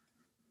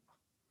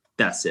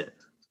 That's it.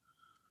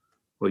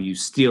 Or you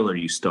steal or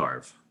you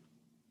starve.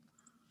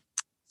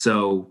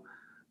 So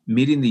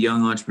meeting the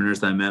young entrepreneurs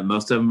that I met,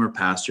 most of them are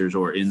pastors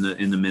or in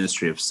the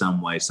ministry of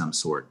some way, some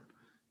sort,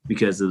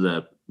 because of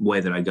the way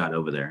that I got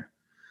over there.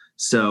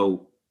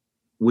 So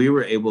we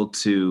were able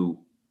to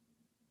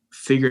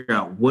figure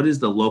out what is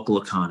the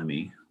local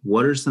economy.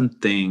 What are some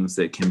things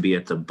that can be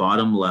at the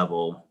bottom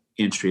level,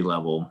 entry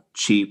level,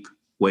 cheap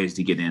ways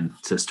to get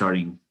into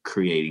starting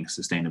creating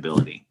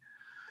sustainability?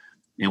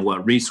 And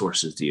what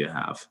resources do you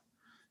have?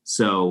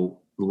 So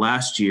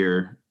last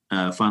year,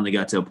 finally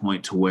got to a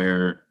point to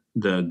where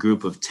the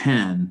group of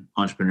 10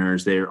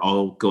 entrepreneurs, they're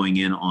all going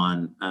in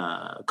on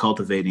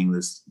cultivating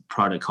this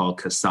product called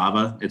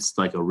cassava. It's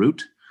like a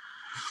root.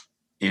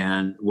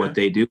 And what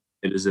they do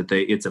is that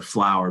it's a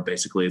flour,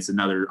 basically. It's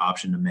another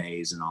option to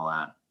maize and all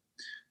that.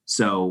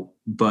 So,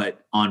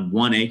 but on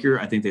 1 acre,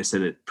 I think they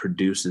said it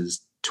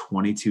produces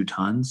 22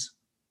 tons.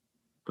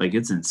 Like,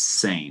 it's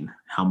insane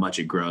how much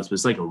it grows, but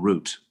it's like a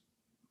root.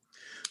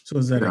 So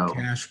is that a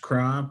cash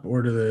crop,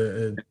 or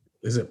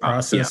is it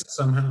processed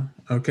somehow?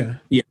 Okay.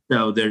 Yeah.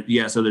 So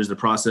there's the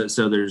process.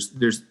 So there's,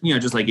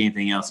 just like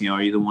anything else,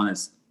 are you the one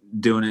that's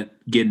doing it,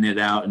 getting it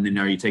out, and then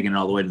are you taking it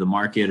all the way to the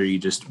market, or you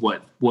just,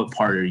 what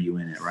part are you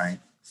in it? Right.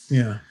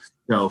 Yeah.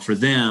 So for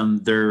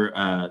them,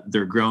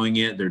 they're growing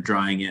it, they're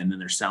drying it, and then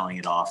they're selling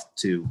it off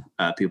to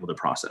people to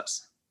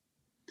process.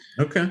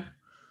 Okay.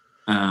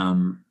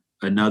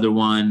 Another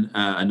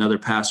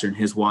pastor and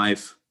his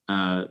wife,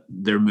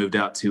 they're moved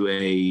out to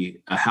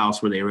a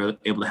house where they were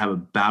able to have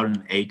about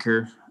 1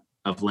 acre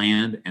of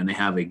land, and they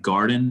have a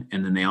garden,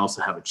 and then they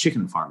also have a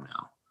chicken farm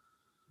now.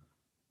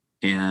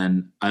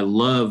 And I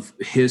love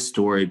his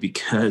story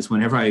because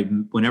whenever I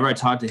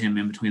talked to him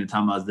in between the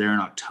time I was there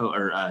in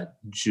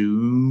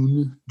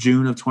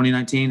June of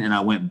 2019, and I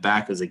went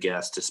back as a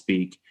guest to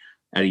speak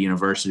at a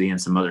university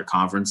and some other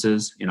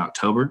conferences in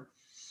October,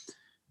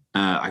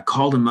 I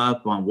called him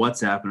up on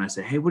WhatsApp and I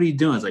said, "Hey, what are you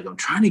doing?" It's like, "I'm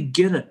trying to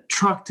get a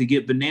truck to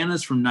get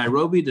bananas from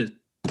Nairobi to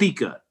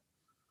Thika."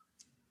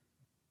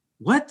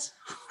 What?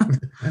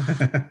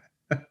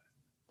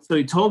 So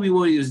he told me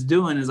what he was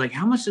doing. Is like,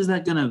 "How much is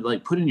that gonna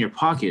put in your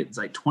pocket?" It's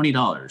like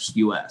 $20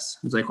 US.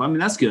 It's like, well, I mean,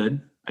 that's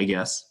good, I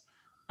guess.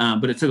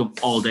 But it took him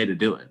all day to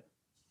do it,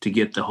 to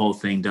get the whole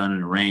thing done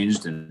and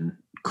arranged and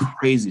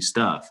crazy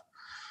stuff.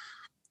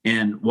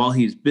 And while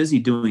he's busy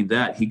doing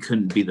that, he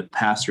couldn't be the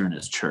pastor in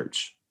his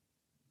church.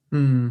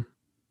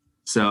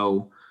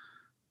 So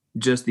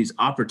just these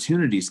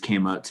opportunities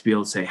came up to be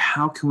able to say,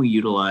 how can we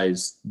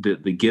utilize the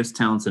gifts,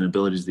 talents, and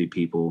abilities of the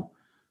people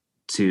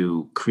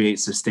to create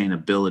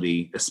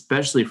sustainability,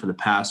 especially for the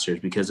pastors?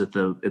 Because if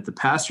the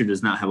pastor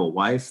does not have a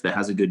wife that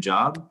has a good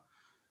job,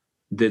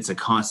 that's a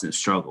constant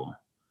struggle.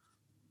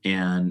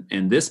 And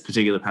this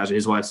particular pastor,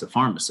 his wife's a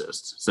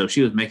pharmacist, so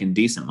she was making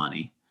decent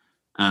money.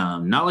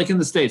 Not like in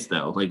the States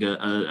though. Like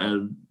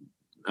a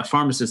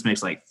pharmacist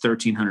makes like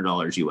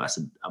 $1,300 US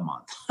a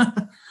month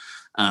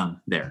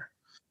there.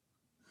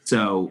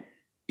 So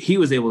he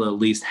was able to at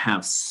least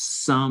have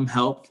some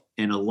help,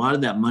 and a lot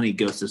of that money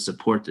goes to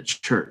support the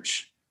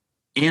church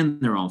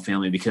and their own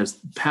family, because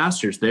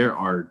pastors there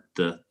are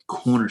the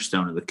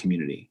cornerstone of the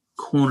community,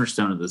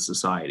 cornerstone of the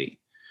society.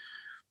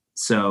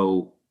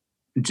 So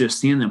just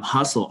seeing them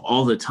hustle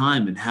all the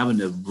time and having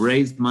to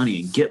raise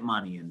money and get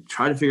money and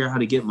try to figure out how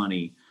to get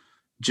money,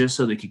 just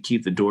so they could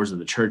keep the doors of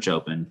the church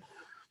open.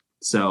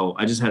 So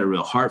I just had a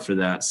real heart for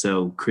that.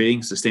 So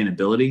creating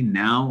sustainability,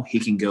 now he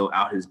can go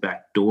out his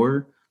back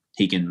door.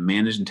 He can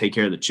manage and take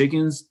care of the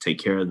chickens, take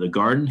care of the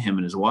garden, him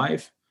and his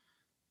wife.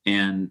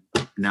 And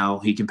now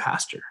he can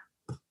pastor.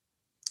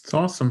 It's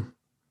awesome.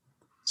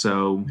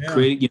 So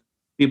creating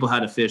people how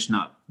to fish,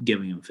 not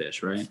giving them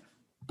fish, right?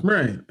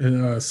 Right.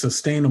 A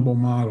sustainable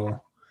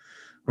model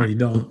where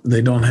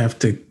they don't have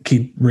to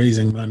keep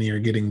raising money or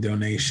getting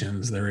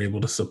donations. They're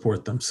able to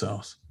support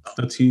themselves.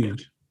 That's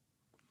huge.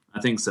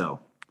 I think so.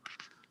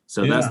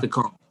 So that's the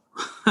call.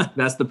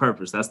 That's the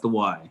purpose. That's the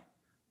why.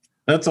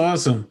 That's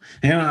awesome.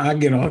 And I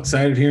get all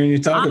excited hearing you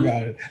talk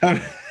about it.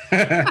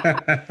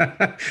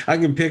 I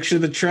can picture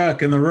the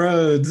truck and the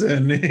roads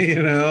and, man,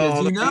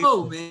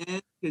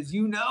 because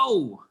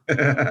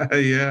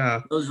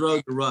yeah. Those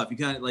roads are rough. You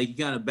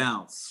kind of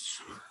bounce.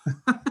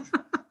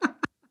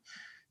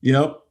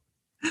 Yep.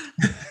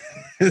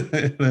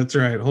 That's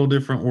right. Whole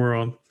different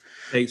world.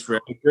 Takes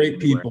forever. Great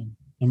people.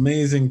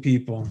 Amazing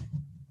people.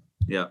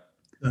 Yeah.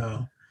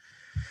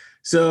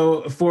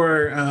 So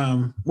for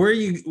where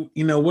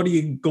are what are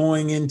you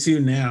going into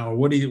now?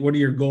 What are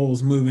your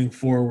goals moving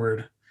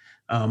forward,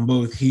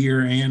 both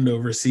here and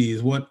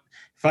overseas? What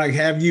if I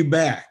have you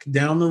back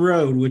down the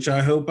road, which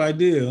I hope I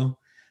do?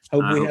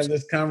 Hope we have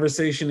this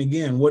conversation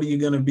again. What are you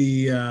going to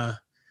be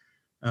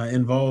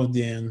involved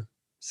in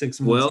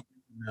 6 months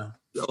from now?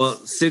 Well,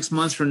 6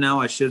 months from now,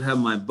 I should have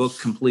my book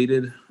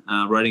completed.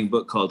 Writing a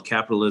book called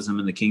Capitalism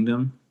in the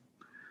Kingdom.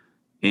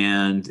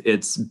 And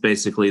it's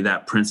basically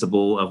that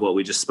principle of what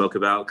we just spoke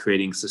about,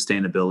 creating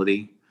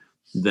sustainability,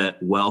 that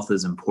wealth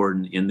is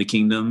important in the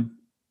kingdom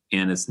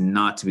and it's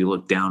not to be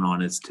looked down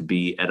on, it's to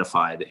be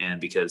edified. And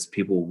because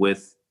people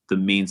with the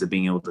means of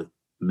being able to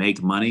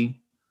make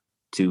money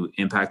to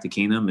impact the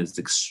kingdom is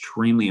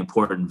extremely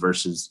important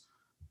versus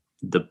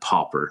the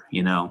pauper,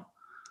 you got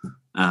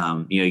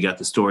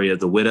the story of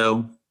the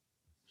widow.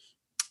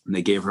 And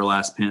they gave her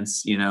last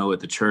pence, at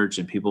the church,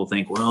 and people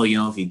think, well,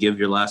 if you give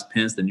your last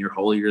pence, then you're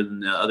holier than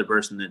the other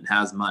person that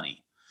has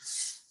money.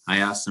 I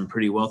asked some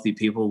pretty wealthy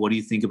people, what do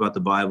you think about the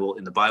Bible?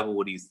 In the Bible,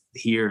 what do you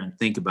hear and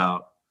think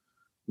about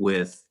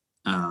with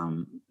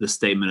the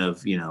statement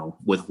of,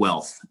 with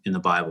wealth in the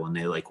Bible? And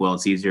they're like, well,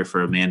 it's easier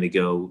for a man to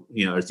go,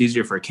 it's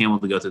easier for a camel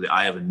to go through the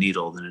eye of a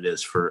needle than it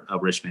is for a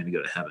rich man to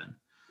go to heaven.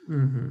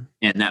 Mm-hmm.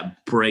 And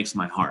that breaks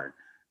my heart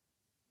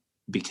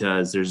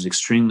because there's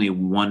extremely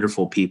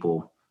wonderful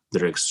people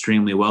that are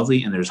extremely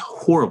wealthy, and there's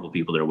horrible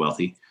people that are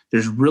wealthy.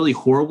 There's really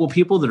horrible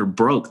people that are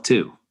broke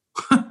too.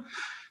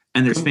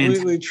 And there's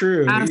completely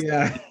true.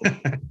 Yeah.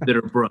 that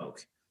are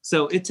broke.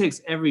 So it takes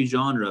every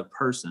genre of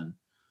person.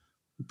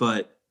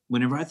 But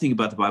whenever I think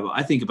about the Bible,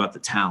 I think about the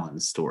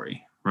talent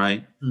story,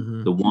 right?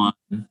 Mm-hmm. The 1,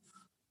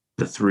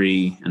 the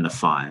 3, and the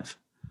 5.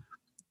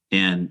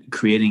 And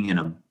creating an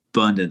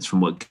abundance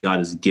from what God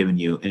has given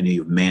you, and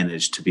you've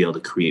managed to be able to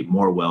create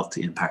more wealth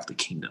to impact the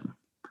kingdom.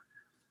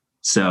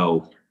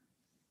 So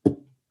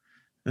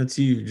that's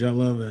huge. I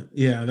love it.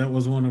 Yeah, that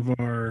was one of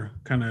our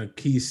kind of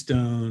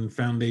keystone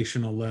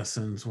foundational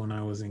lessons when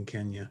I was in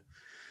Kenya,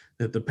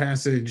 that the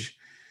passage,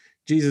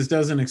 Jesus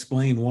doesn't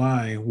explain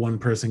why one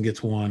person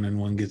gets 1 and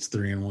one gets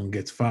 3 and one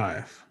gets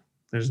 5.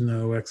 There's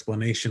no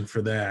explanation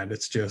for that.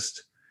 It's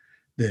just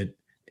that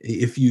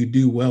if you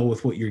do well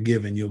with what you're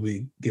given, you'll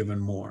be given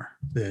more.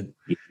 That,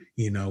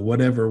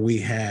 whatever we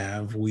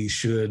have, we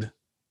should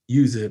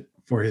use it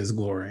for his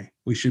glory.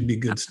 We should be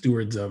good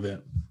stewards of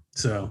it.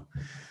 So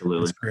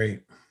that's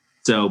great.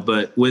 So,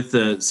 but with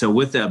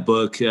that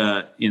book,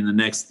 in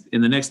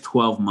the next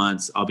 12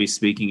 months, I'll be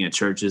speaking at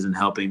churches and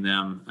helping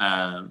them.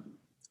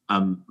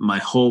 My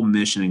whole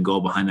mission and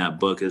goal behind that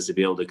book is to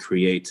be able to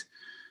create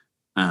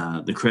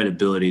the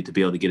credibility to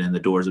be able to get in the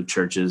doors of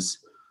churches,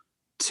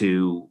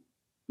 to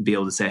be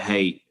able to say,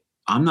 hey,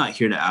 I'm not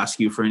here to ask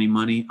you for any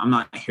money. I'm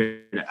not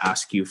here to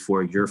ask you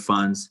for your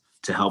funds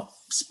to help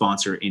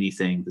sponsor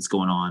anything that's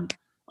going on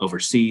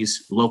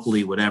overseas,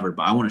 locally, whatever.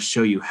 But I want to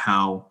show you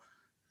how,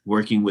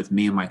 working with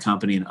me and my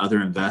company and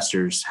other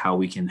investors, how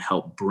we can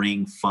help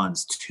bring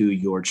funds to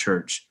your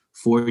church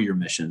for your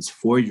missions,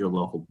 for your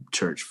local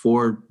church,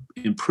 for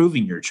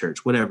improving your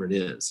church, whatever it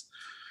is.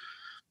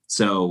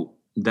 So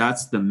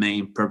that's the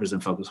main purpose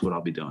and focus of what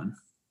I'll be doing.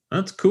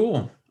 That's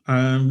cool.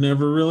 I've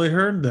never really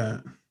heard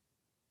that.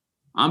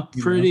 I'm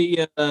pretty,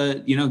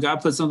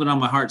 God put something on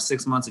my heart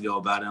 6 months ago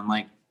about it. I'm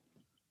like,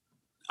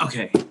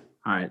 okay,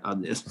 all right, I'll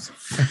do this.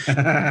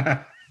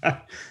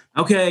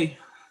 Okay,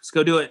 let's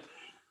go do it.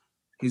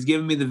 He's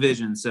given me the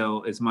vision,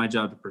 so it's my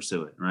job to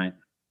pursue it, right?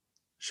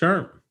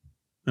 Sure.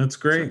 That's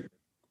great.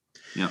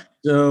 Yeah.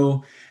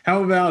 So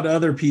how about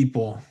other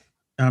people?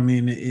 I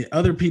mean,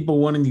 other people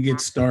wanting to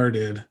get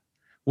started,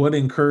 what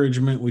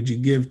encouragement would you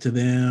give to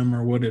them,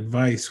 or what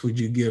advice would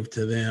you give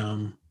to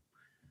them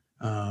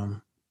to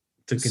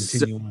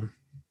continue on?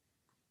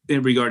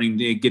 Regarding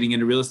getting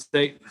into real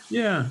estate?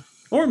 Yeah.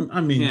 Or,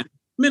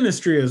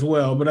 ministry as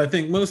well. But I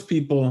think most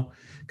people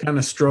kind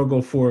of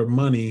struggle for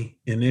money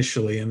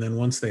initially, and then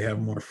once they have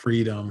more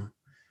freedom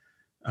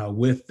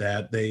with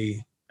that,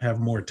 they have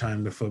more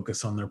time to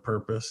focus on their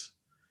purpose.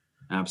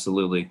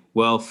 Absolutely.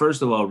 Well,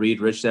 first of all,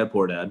 read Rich Dad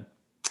Poor Dad,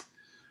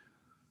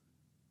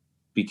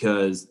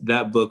 because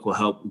that book will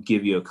help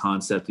give you a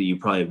concept that you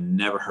probably have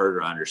never heard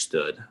or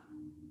understood.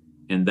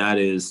 And that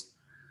is,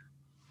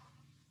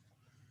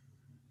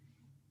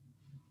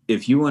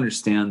 if you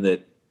understand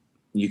that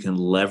you can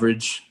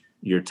leverage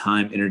your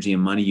time, energy,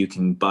 and money, you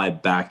can buy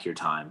back your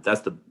time.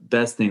 That's the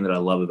best thing that I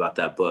love about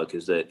that book,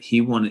 is that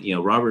he wanted,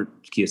 Robert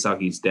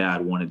Kiyosaki's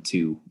dad wanted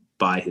to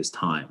buy his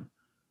time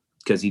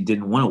because he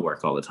didn't want to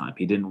work all the time.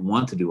 He didn't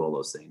want to do all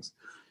those things.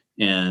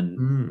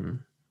 And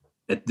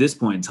at this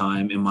point in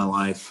time in my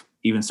life,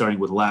 even starting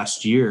with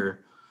last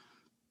year,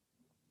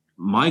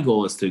 my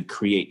goal is to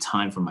create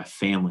time for my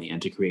family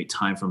and to create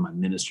time for my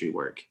ministry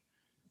work.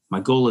 My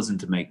goal isn't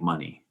to make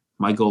money.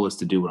 My goal is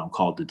to do what I'm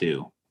called to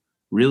do.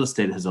 Real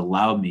estate has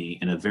allowed me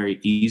in a very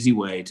easy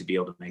way to be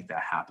able to make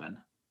that happen.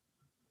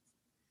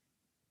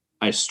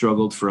 I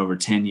struggled for over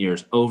 10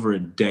 years, over a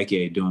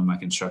decade, doing my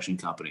construction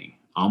company.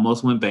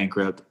 Almost went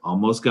bankrupt,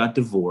 almost got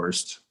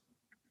divorced,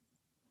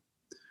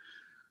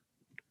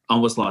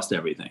 almost lost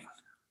everything.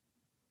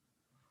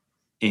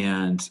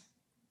 And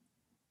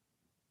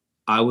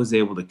I was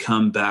able to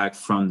come back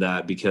from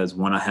that because,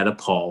 one, I had a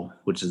Paul,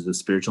 which is the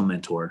spiritual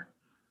mentor.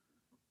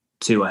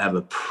 Two, I have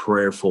a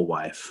prayerful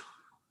wife.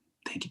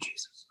 Thank you,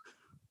 Jesus.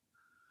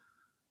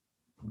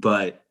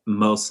 But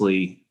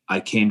mostly I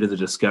came to the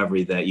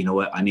discovery that, you know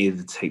what, I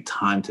needed to take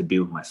time to be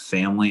with my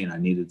family, and I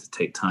needed to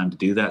take time to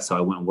do that. So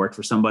I went and worked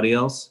for somebody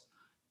else.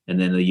 And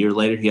then a year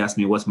later, he asked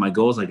me, what's my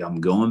goals? Like,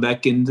 I'm going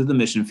back into the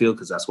mission field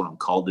because that's what I'm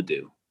called to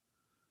do.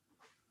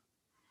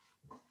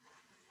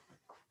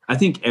 I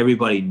think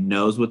everybody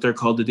knows what they're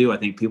called to do. I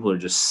think people are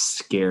just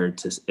scared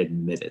to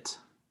admit it.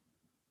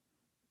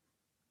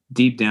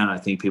 Deep down, I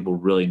think people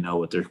really know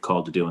what they're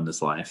called to do in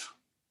this life.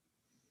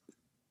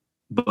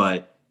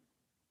 But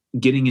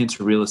getting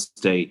into real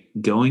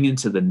estate, going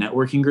into the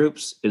networking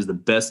groups is the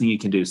best thing you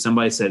can do.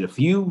 Somebody said, if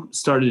you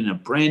started in a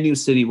brand new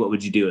city, what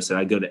would you do? I said,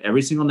 I'd go to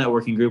every single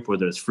networking group where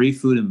there's free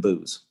food and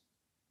booze.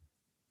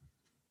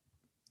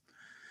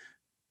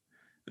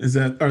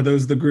 Are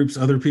those the groups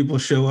other people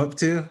show up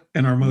to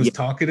and are most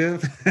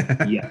talkative?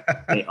 Yeah,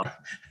 they are.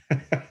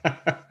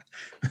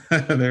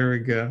 There we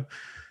go.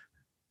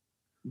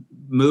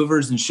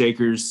 Movers and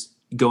shakers,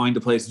 going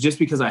to places, just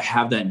because I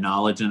have that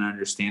knowledge and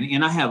understanding.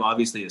 And I have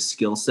obviously a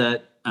skill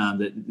set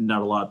that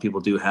not a lot of people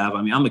do have.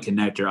 I mean, I'm a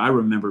connector. I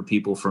remember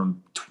people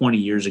from 20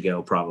 years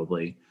ago,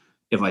 probably.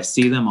 If I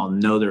see them, I'll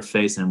know their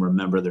face and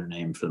remember their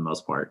name for the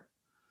most part.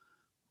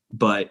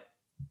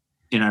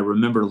 And I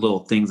remember little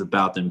things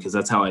about them because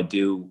that's how I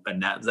do.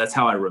 And that's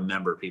how I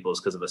remember people, is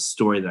because of a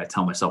story that I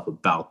tell myself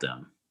about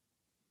them.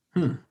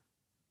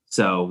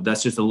 So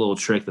that's just a little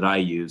trick that I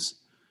use.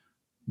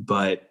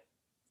 But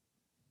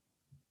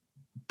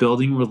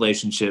building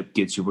relationship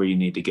gets you where you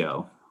need to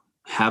go.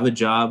 Have a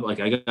job. Like,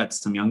 I got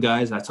some young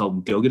guys, I told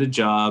them, go get a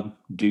job,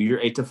 do your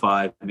 8 to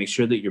 5, make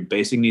sure that your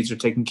basic needs are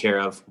taken care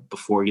of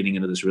before getting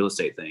into this real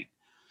estate thing.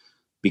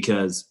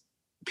 Because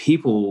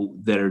people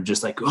that are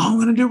just like, oh, I'm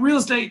going to do real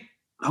estate.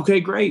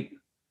 Okay, great.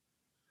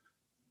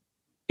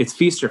 It's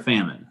feast or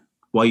famine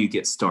while you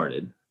get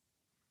started.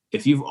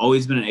 If you've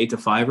always been an 8 to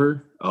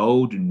 5er,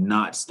 do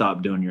not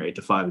stop doing your 8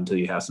 to 5 until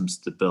you have some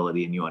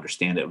stability and you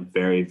understand it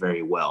very,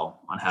 very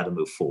well on how to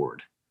move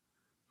forward.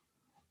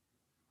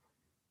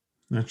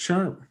 That's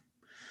sharp.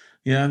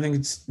 Yeah, I think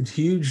it's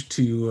huge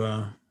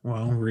to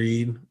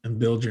read and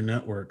build your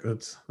network.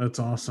 That's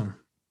awesome.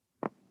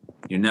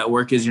 Your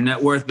network is your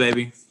net worth,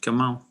 baby.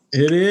 Come on.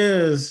 It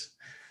is.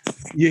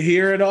 You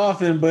hear it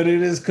often, but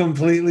it is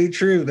completely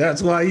true.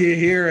 That's why you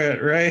hear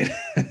it, right?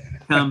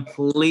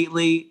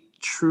 Completely,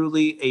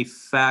 truly a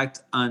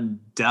fact,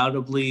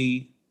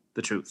 undoubtedly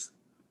the truth.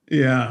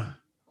 Yeah.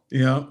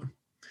 Yep.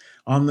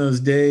 On those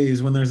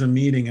days when there's a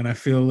meeting and I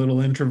feel a little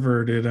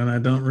introverted and I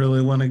don't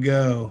really want to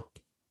go,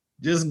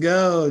 just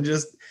go.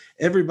 Just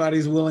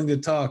everybody's willing to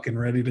talk and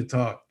ready to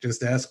talk.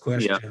 Just ask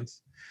questions. Yep.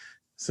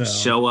 So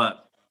show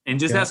up and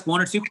just ask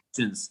 1 or 2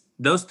 questions.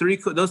 Those three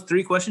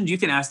questions you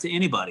can ask to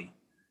anybody.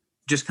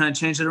 Just kind of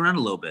change it around a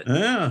little bit.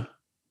 Yeah,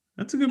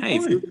 that's a good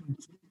point.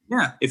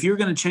 If you were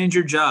going to change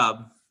your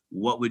job,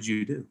 what would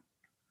you do?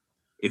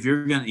 If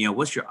you're going to,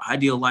 what's your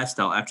ideal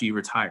lifestyle after you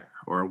retire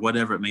or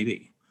whatever it may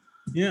be?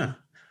 Yeah.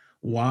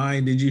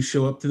 Why did you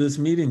show up to this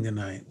meeting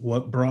tonight?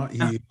 What brought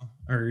you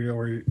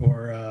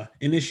or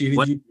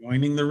initiated you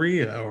joining the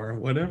RIA or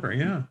whatever?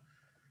 Yeah.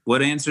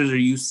 What answers are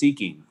you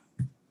seeking?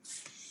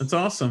 That's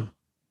awesome.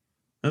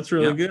 That's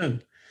really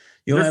good.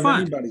 You don't have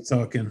anybody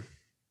talking.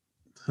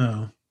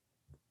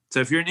 So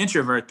if you're an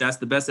introvert, that's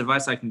the best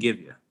advice I can give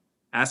you.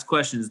 Ask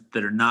questions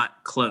that are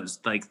not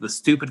closed. Like the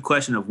stupid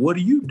question of, what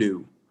do you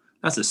do?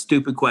 That's a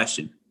stupid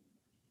question.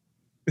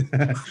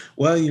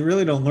 Well, you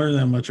really don't learn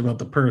that much about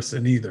the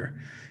person either.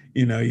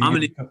 I'm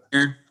an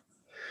engineer.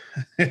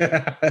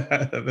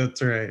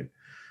 That's right.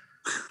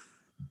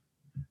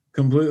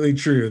 Completely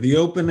true. The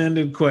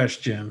open-ended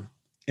question.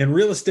 And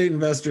real estate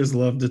investors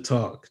love to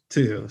talk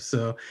too.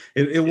 So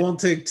it won't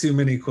take too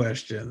many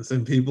questions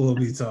and people will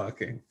be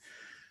talking.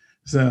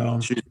 So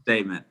true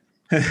statement.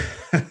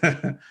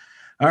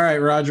 All right,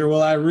 Roger.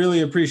 Well, I really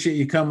appreciate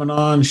you coming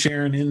on,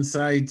 sharing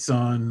insights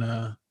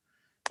on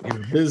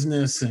your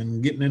business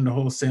and getting into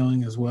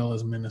wholesaling as well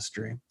as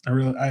ministry.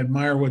 I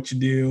admire what you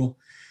do.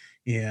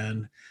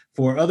 And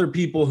for other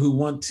people who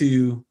want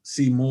to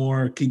see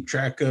more, keep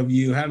track of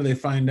you, how do they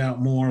find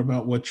out more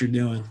about what you're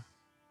doing?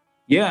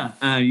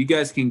 Yeah, you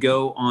guys can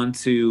go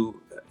onto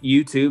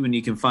YouTube and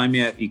you can find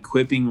me at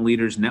Equipping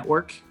Leaders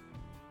Network,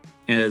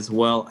 as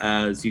well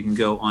as you can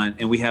go on,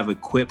 and we have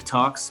Equip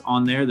Talks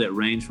on there that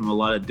range from a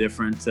lot of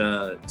different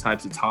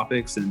types of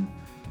topics. And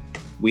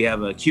we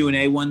have a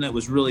Q&A one that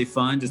was really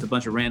fun, just a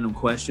bunch of random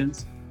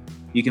questions.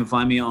 You can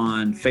find me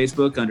on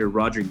Facebook under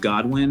Roger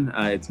Godwin.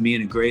 It's me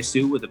in a gray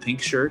suit with a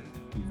pink shirt.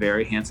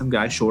 Very handsome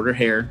guy, shorter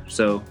hair,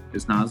 so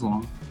it's not as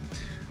long.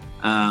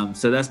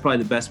 So that's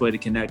probably the best way to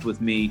connect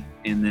with me.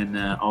 And then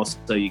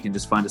also you can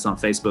just find us on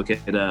Facebook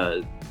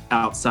at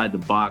Outside the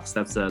Box.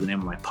 That's the name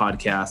of my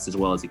podcast, as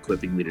well as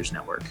Equipping Leaders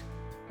Network.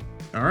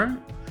 All right.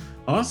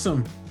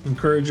 Awesome.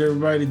 Encourage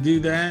everybody to do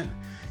that.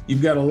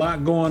 You've got a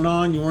lot going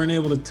on. You weren't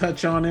able to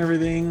touch on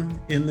everything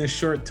in this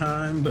short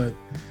time, but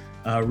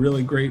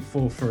really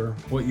grateful for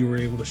what you were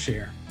able to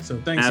share. So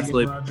thanks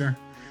again, Roger.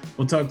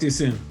 We'll talk to you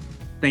soon.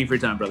 Thank you for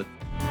your time, brother.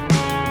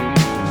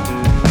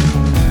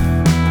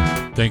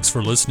 Thanks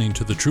for listening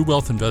to the True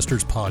Wealth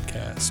Investors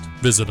Podcast.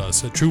 Visit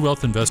us at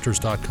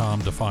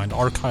truewealthinvestors.com to find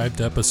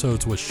archived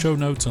episodes with show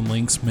notes and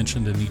links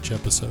mentioned in each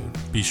episode.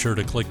 Be sure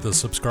to click the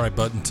subscribe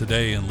button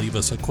today and leave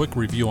us a quick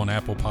review on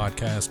Apple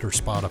Podcast or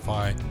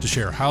Spotify to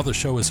share how the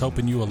show is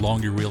helping you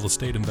along your real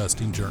estate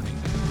investing journey.